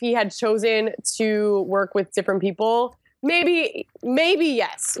beginning, if he had chosen to work with different people, maybe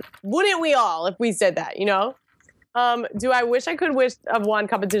yes. Wouldn't we all if we said that, you know? Do I wish I could have won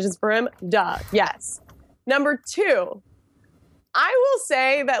competitions for him? Duh, yes. Number two, I will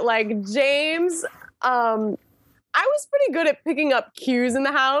say that, like, James, I was pretty good at picking up cues in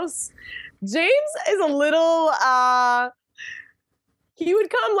the house. James is a little, he would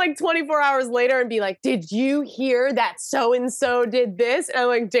come, like, 24 hours later and be like, did you hear that so-and-so did this? And I'm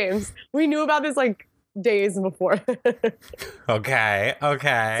like, James, we knew about this, like, days before. Okay.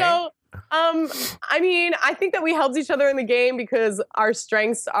 So, I mean, I think that we helped each other in the game because our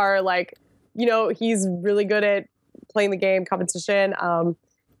strengths are, like, you know, he's really good at playing the game competition.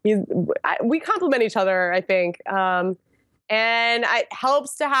 We complement each other, I think. And it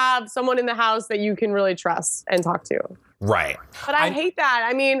helps to have someone in the house that you can really trust and talk to. Right. But I hate that.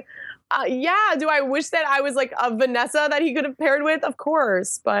 I mean, do I wish that I was like a Vanessa that he could have paired with? Of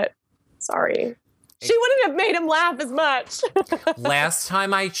course, but sorry. She wouldn't have made him laugh as much. Last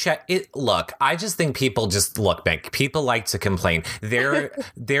time I checked it, look, I just think people like to complain. There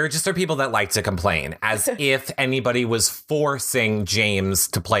just are people that like to complain as if anybody was forcing James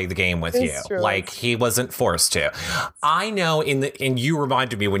to play the game with you. True. Like he wasn't forced to. I know and you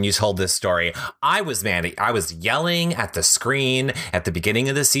reminded me when you told this story, I was mad. I was yelling at the screen at the beginning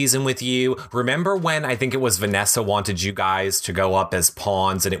of the season with you. Remember when I think it was Vanessa wanted you guys to go up as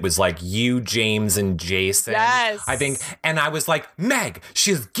pawns and it was like you, James, and Jason, yes. I think, and I was like, Meg,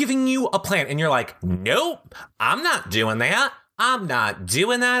 she's giving you a plan, and you're like, nope, I'm not doing that. I'm not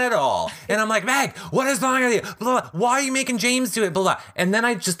doing that at all. And I'm like, Meg, what is going on with you? Blah, blah. Why are you making James do it? Blah, blah. And then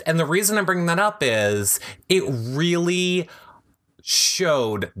and the reason I'm bringing that up is it really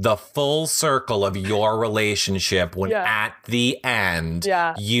showed the full circle of your relationship when at the end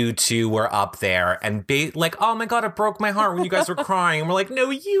you two were up there and like, oh my God, it broke my heart when you guys were crying. And we're like,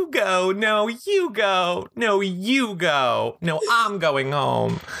 no, you go. No, you go. No, you go. No, I'm going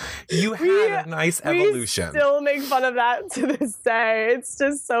home. You had a nice evolution. We still make fun of that to this day. It's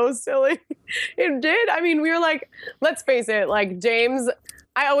just so silly. It did. I mean, we were like, let's face it, like James...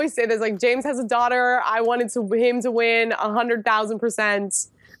 I always say this, like, James has a daughter. I wanted him to win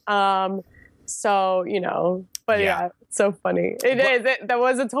 100,000%. So, you know, but yeah, it's so funny. That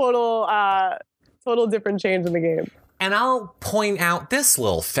was a total different change in the game. And I'll point out this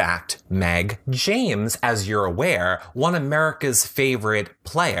little fact, Meg. James, as you're aware, won America's favorite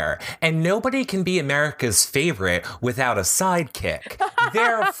player. And nobody can be America's favorite without a sidekick.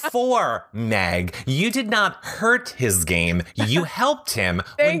 Therefore, Meg, you did not hurt his game. You helped him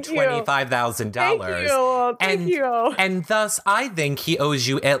win $25,000. Thank you. And thus, I think he owes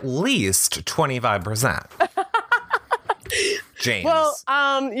you at least 25%. James. Well,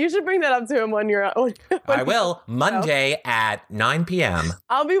 you should bring that up to him when you're on. I will. Monday at 9 p.m.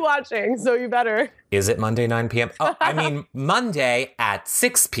 I'll be watching, so you better. Is it Monday, 9 p.m.? Oh, I mean, Monday at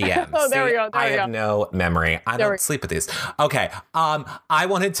 6 p.m. Oh, there we go. I have no memory. I don't sleep with these. Okay. I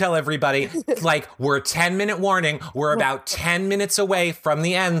want to tell everybody, like, we're 10-minute warning. We're about 10 minutes away from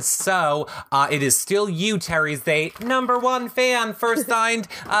the end. So it is still you, Terry's Day, #1 fan, first signed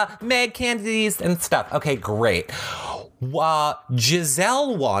Meg Candies and stuff. Okay, great.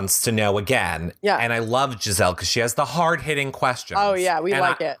 Giselle wants to know again. Yeah. And I love Giselle because she has the hard-hitting questions. Oh, yeah. We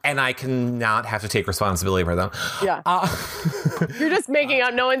like it. And I cannot have to take responsibility for them. Yeah. You're just making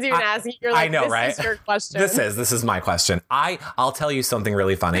up. No one's even asking. You're like, I know, this is your question. This is my question. I'll tell you something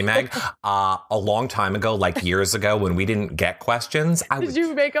really funny, Meg. A long time ago, like years ago, when we didn't get questions. Did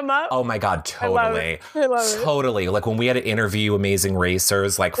you make them up? Oh, my God. Totally. I love it. Totally. Like when we had to interview Amazing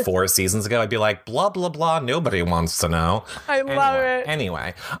Racers like 4 seasons ago, I'd be like, blah, blah, blah. Nobody wants to know. I love it.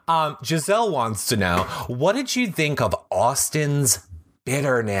 Anyway, Giselle wants to know, what did you think of Austin's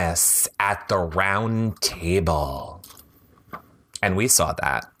bitterness at the round table? And we saw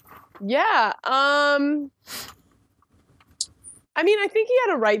that. Yeah. I mean, I think he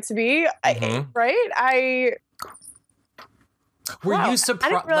had a right to be, right? Were you surprised? I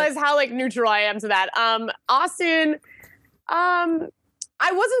didn't realize how neutral I am to that. Austin, I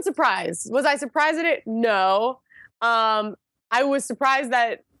wasn't surprised. Was I surprised at it? No. I was surprised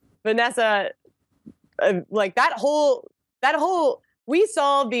that Vanessa, that whole, we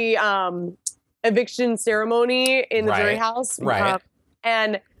saw the eviction ceremony in the jury house. Right.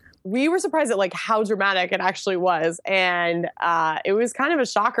 And we were surprised at how dramatic it actually was. And it was kind of a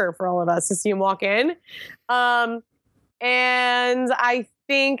shocker for all of us to see him walk in. And I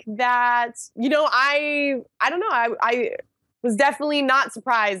think that, I don't know. I was definitely not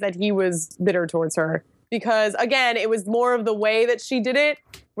surprised that he was bitter towards her. Because again, it was more of the way that she did it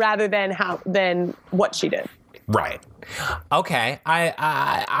rather than what she did. Right. Okay.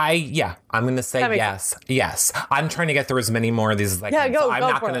 I'm going to say yes. Yes. I'm trying to get through as many more of these as I can. So I'm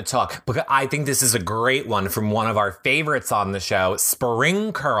not going to talk because I think this is a great one from one of our favorites on the show,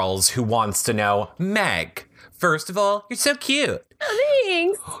 Spring Curls, who wants to know, Meg, first of all, you're so cute.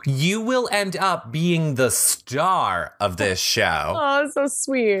 Thanks. You will end up being the star of this show. Oh, that's so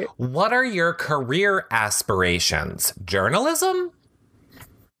sweet. What are your career aspirations? Journalism?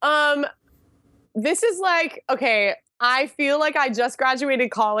 This is okay, I feel like I just graduated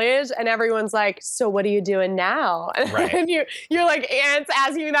college and everyone's like, so what are you doing now? Right. And you're Aunt's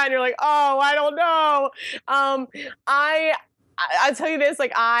asking you that and you're like, oh, I don't know. I'll tell you this,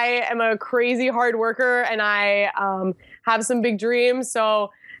 I am a crazy hard worker and I have some big dreams.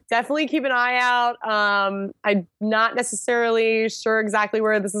 So definitely keep an eye out. I'm not necessarily sure exactly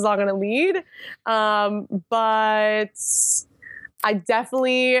where this is all going to lead. But I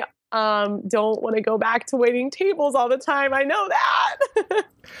definitely don't want to go back to waiting tables all the time. I know that.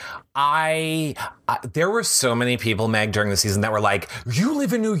 There were so many people, Meg, during the season that were like, you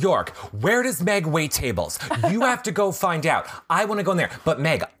live in New York. Where does Meg wait tables? You have to go find out. I want to go in there. But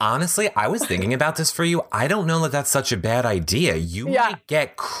Meg, honestly, I was thinking about this for you. I don't know that that's such a bad idea. You might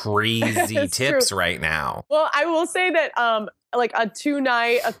get crazy tips right now. Well, I will say that a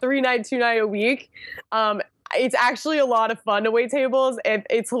 3-night, 2-night a week, it's actually a lot of fun to wait tables.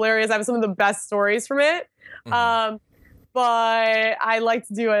 It's hilarious. I have some of the best stories from it. Mm-hmm. But I like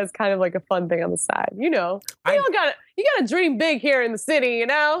to do it as kind of a fun thing on the side. You gotta dream big here in the city,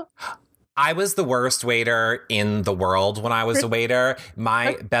 I was the worst waiter in the world when I was a waiter.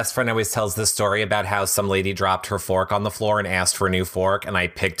 My best friend always tells this story about how some lady dropped her fork on the floor and asked for a new fork, and I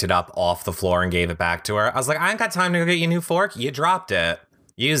picked it up off the floor and gave it back to her. I was like, I ain't got time to go get you a new fork. You dropped it.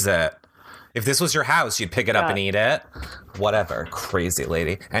 Use it. If this was your house, you'd pick it up and eat it. Whatever. Crazy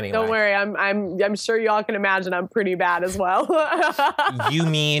lady. Anyway. Don't worry. I'm sure y'all can imagine I'm pretty bad as well. You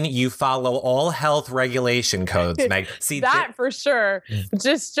mean you follow all health regulation codes, Meg? See that for sure.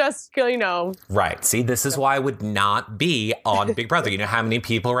 Just you know. Right. See, this is why I would not be on Big Brother. You know how many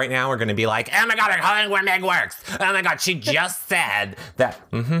people right now are going to be like, "Oh my God, I'm calling where Meg works. Oh my God, she just said that."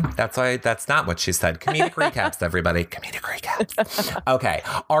 That's why. That's not what she said. Comedic recaps, everybody. Comedic recaps. Okay.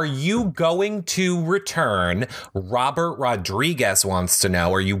 Are you going to return? Robert Rodriguez wants to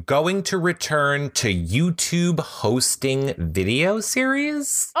know, are you going to return to YouTube hosting video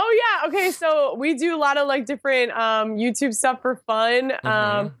series? Oh, yeah. Okay. So we do a lot of like different YouTube stuff for fun.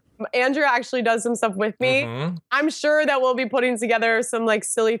 Andrea actually does some stuff with me. I'm sure that we'll be putting together some like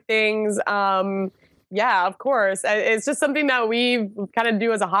silly things. Yeah, of course. It's just something that we kind of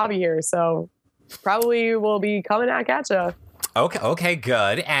do as a hobby here. So probably will be coming back at you. Okay,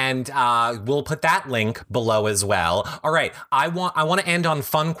 good. And we'll put that link below as well. All right, I want to end on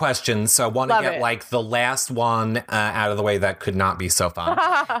fun questions, so I want to get like the last one out of the way that could not be so fun.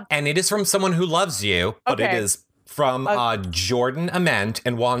 And it is from someone who loves you, but it is from Jordan Ament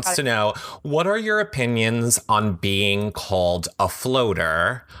and wants to know, what are your opinions on being called a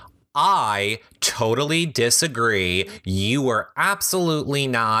floater? I totally disagree. You were absolutely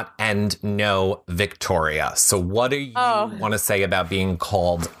not, and no, Victoria. So what do you want to say about being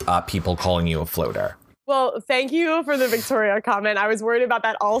called, people calling you a floater? Well, thank you for the Victoria comment. I was worried about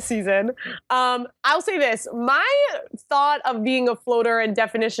that all season. I'll say this. My thought of being a floater and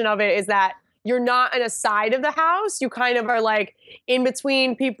definition of it is that you're not on a side of the house. You kind of are like in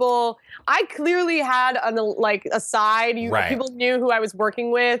between people. I clearly had a side. People knew who I was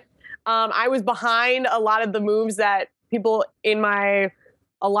working with. I was behind a lot of the moves that people in my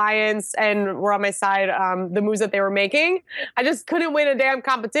alliance and were on my side, the moves that they were making. I just couldn't win a damn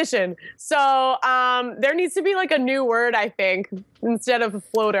competition. So there needs to be like a new word, I think, instead of a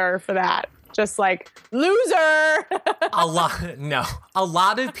floater for that. Just like loser. A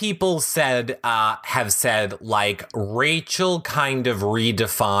lot of people have said like Rachel kind of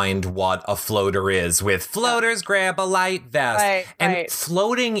redefined what a floater is with floaters grab a light vest. And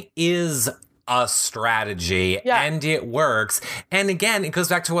floating is a strategy and it works. And again, it goes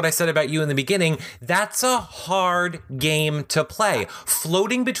back to what I said about you in the beginning. That's a hard game to play.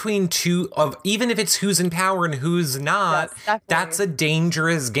 Floating between two of, even if it's who's in power and who's not, that's a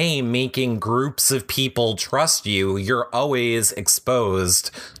dangerous game. Making groups of people trust you, you're always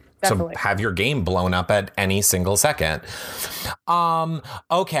exposed to have your game blown up at any single second.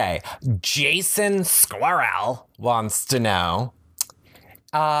 Okay. Jason Squirrel wants to know,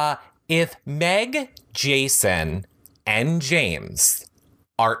 if Meg, Jason, and James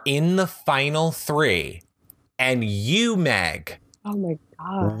are in the final three, and you, Meg,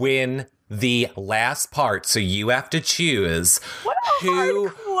 win the last part, so you have to choose what a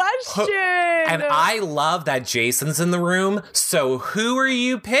hard question. And I love that Jason's in the room. So who are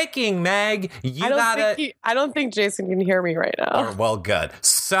you picking, Meg? I don't think Jason can hear me right now. Well, good.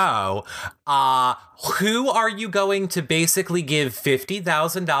 So, who are you going to basically give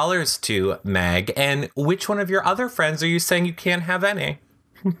 $50,000 to, Meg? And which one of your other friends are you saying you can't have any?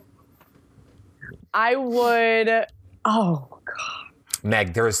 I would. Oh God.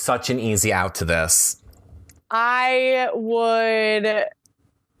 Meg, there is such an easy out to this. I would.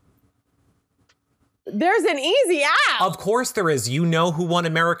 There's an easy out. Of course there is. You know who won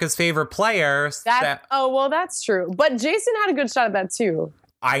America's Favorite Player. Oh, well, that's true. But Jason had a good shot at that, too.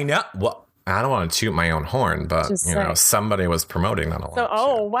 I know. Well, I don't want to toot my own horn, but, somebody was promoting that a lot.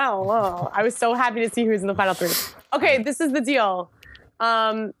 So, wow. I was so happy to see who's in the final three. Okay, this is the deal.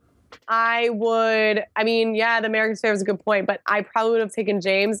 The American's Favorite is a good point, but I probably would have taken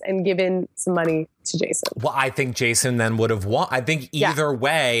James and given some money to Jason. Well, I think Jason then would have won. I think either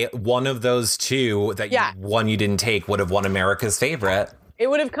way, one of those two one you didn't take would have won America's Favorite. It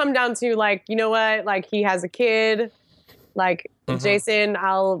would have come down to like, you know what? Like he has a kid. Like Jason,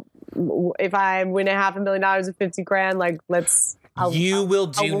 if I win $500,000 or $50,000, like let's You will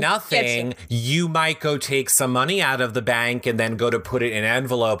do nothing. You might go take some money out of the bank and then go to put it in an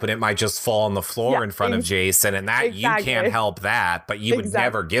envelope, and it might just fall on the floor in front of Jason, and that you can't help that, but you would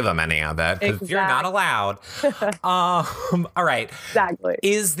never give him any of it because you're not allowed. All right. Exactly.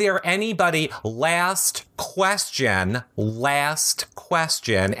 Is there anybody, last question,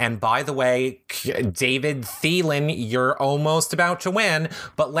 and by the way, David Thielen, you're almost about to win,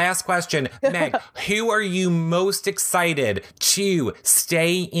 but last question, Meg, who are you most excited to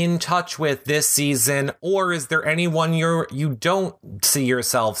stay in touch with this season, or is there anyone you don't see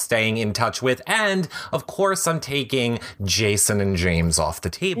yourself staying in touch with? And of course, I'm taking Jason and James off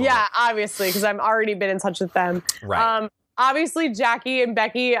the table. Yeah, obviously, because I've already been in touch with them. Right. Obviously, Jackie and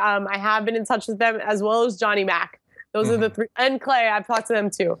Becky, I have been in touch with them, as well as Johnny Mac. Those are the three. And Clay, I've talked to them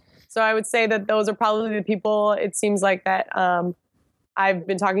too. So I would say that those are probably the people, it seems like, that I've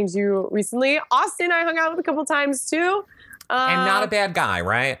been talking to recently. Austin, I hung out with a couple times too. And not a bad guy,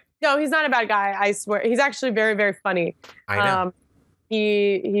 right? No, he's not a bad guy. I swear. He's actually very, very funny. I know.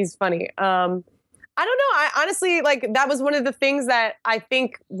 He's funny. I don't know. I honestly, that was one of the things that I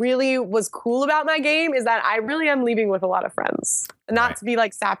think really was cool about my game, is that I really am leaving with a lot of friends. Not to be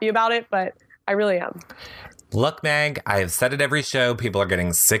sappy about it, but I really am. Look, Meg, I have said it every show. People are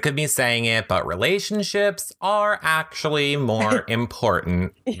getting sick of me saying it, but relationships are actually more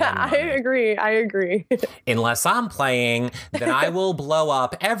important. Yeah, I agree. Unless I'm playing, then I will blow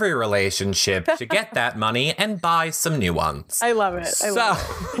up every relationship to get that money and buy some new ones. I love it.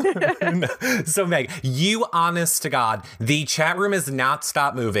 So, Meg, you, honest to God, the chat room has not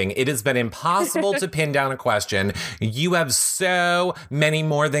stopped moving. It has been impossible to pin down a question. You have so many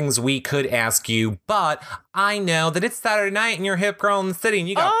more things we could ask you, but I know that it's Saturday night and you're hip girl in the city and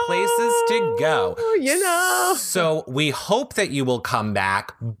you got places to go. You know. So we hope that you will come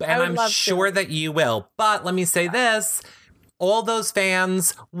back, and I'm sure that you will. But let me say this. All those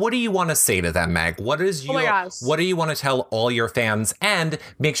fans, what do you want to say to them, Meg? What do you want to tell all your fans? And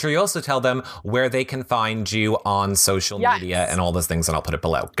make sure you also tell them where they can find you on social media and all those things, and I'll put it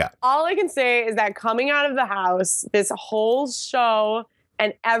below. Go. All I can say is that coming out of the house, this whole show,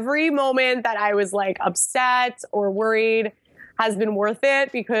 and every moment that I was upset or worried has been worth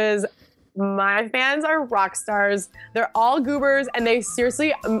it, because my fans are rock stars. They're all goobers, and they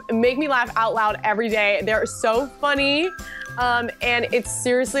seriously make me laugh out loud every day. They're so funny. And it's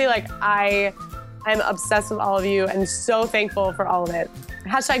seriously I'm obsessed with all of you and so thankful for all of it.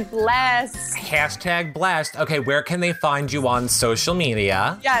 #blessed. Okay, where can they find you on social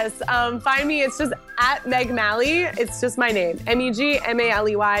media? Yes, find me. It's just at Meg Maley. It's just my name,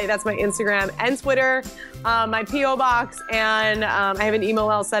 MEGMALEY. That's my Instagram and Twitter, my P.O. box, and I have an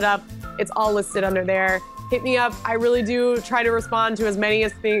email set up. It's all listed under there. Hit me up. I really do try to respond to as many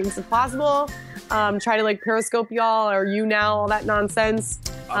things as possible. Try to Periscope y'all or you now, all that nonsense.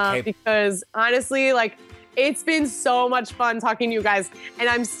 Okay. Because honestly, it's been so much fun talking to you guys, and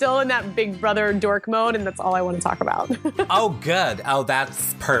I'm still in that Big Brother dork mode, and that's all I want to talk about. Oh, good. Oh,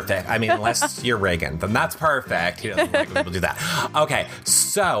 that's perfect. I mean, unless you're Reagan, then that's perfect. He doesn't like when people do that. Okay,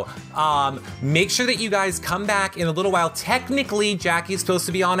 so make sure that you guys come back in a little while. Technically, Jackie's supposed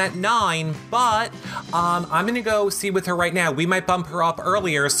to be on at 9, but I'm going to go see with her right now. We might bump her up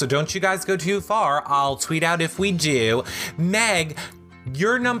earlier, so don't you guys go too far. I'll tweet out if we do. Meg,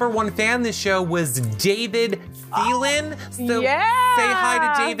 your number one fan this show was David Thielen. So say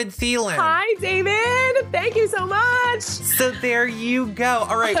hi to David Thielen. Hi, David. Thank you so much. So there you go.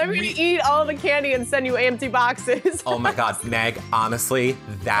 All right. I'm going to eat all the candy and send you empty boxes. Oh my God, Meg, honestly,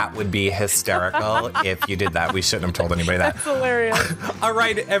 that would be hysterical if you did that. We shouldn't have told anybody that. That's hilarious. All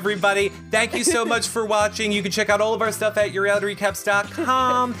right, everybody. Thank you so much for watching. You can check out all of our stuff at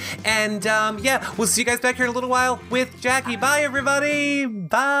yourrealityrecaps.com. And we'll see you guys back here in a little while with Jackie. Bye, everybody.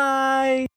 Bye.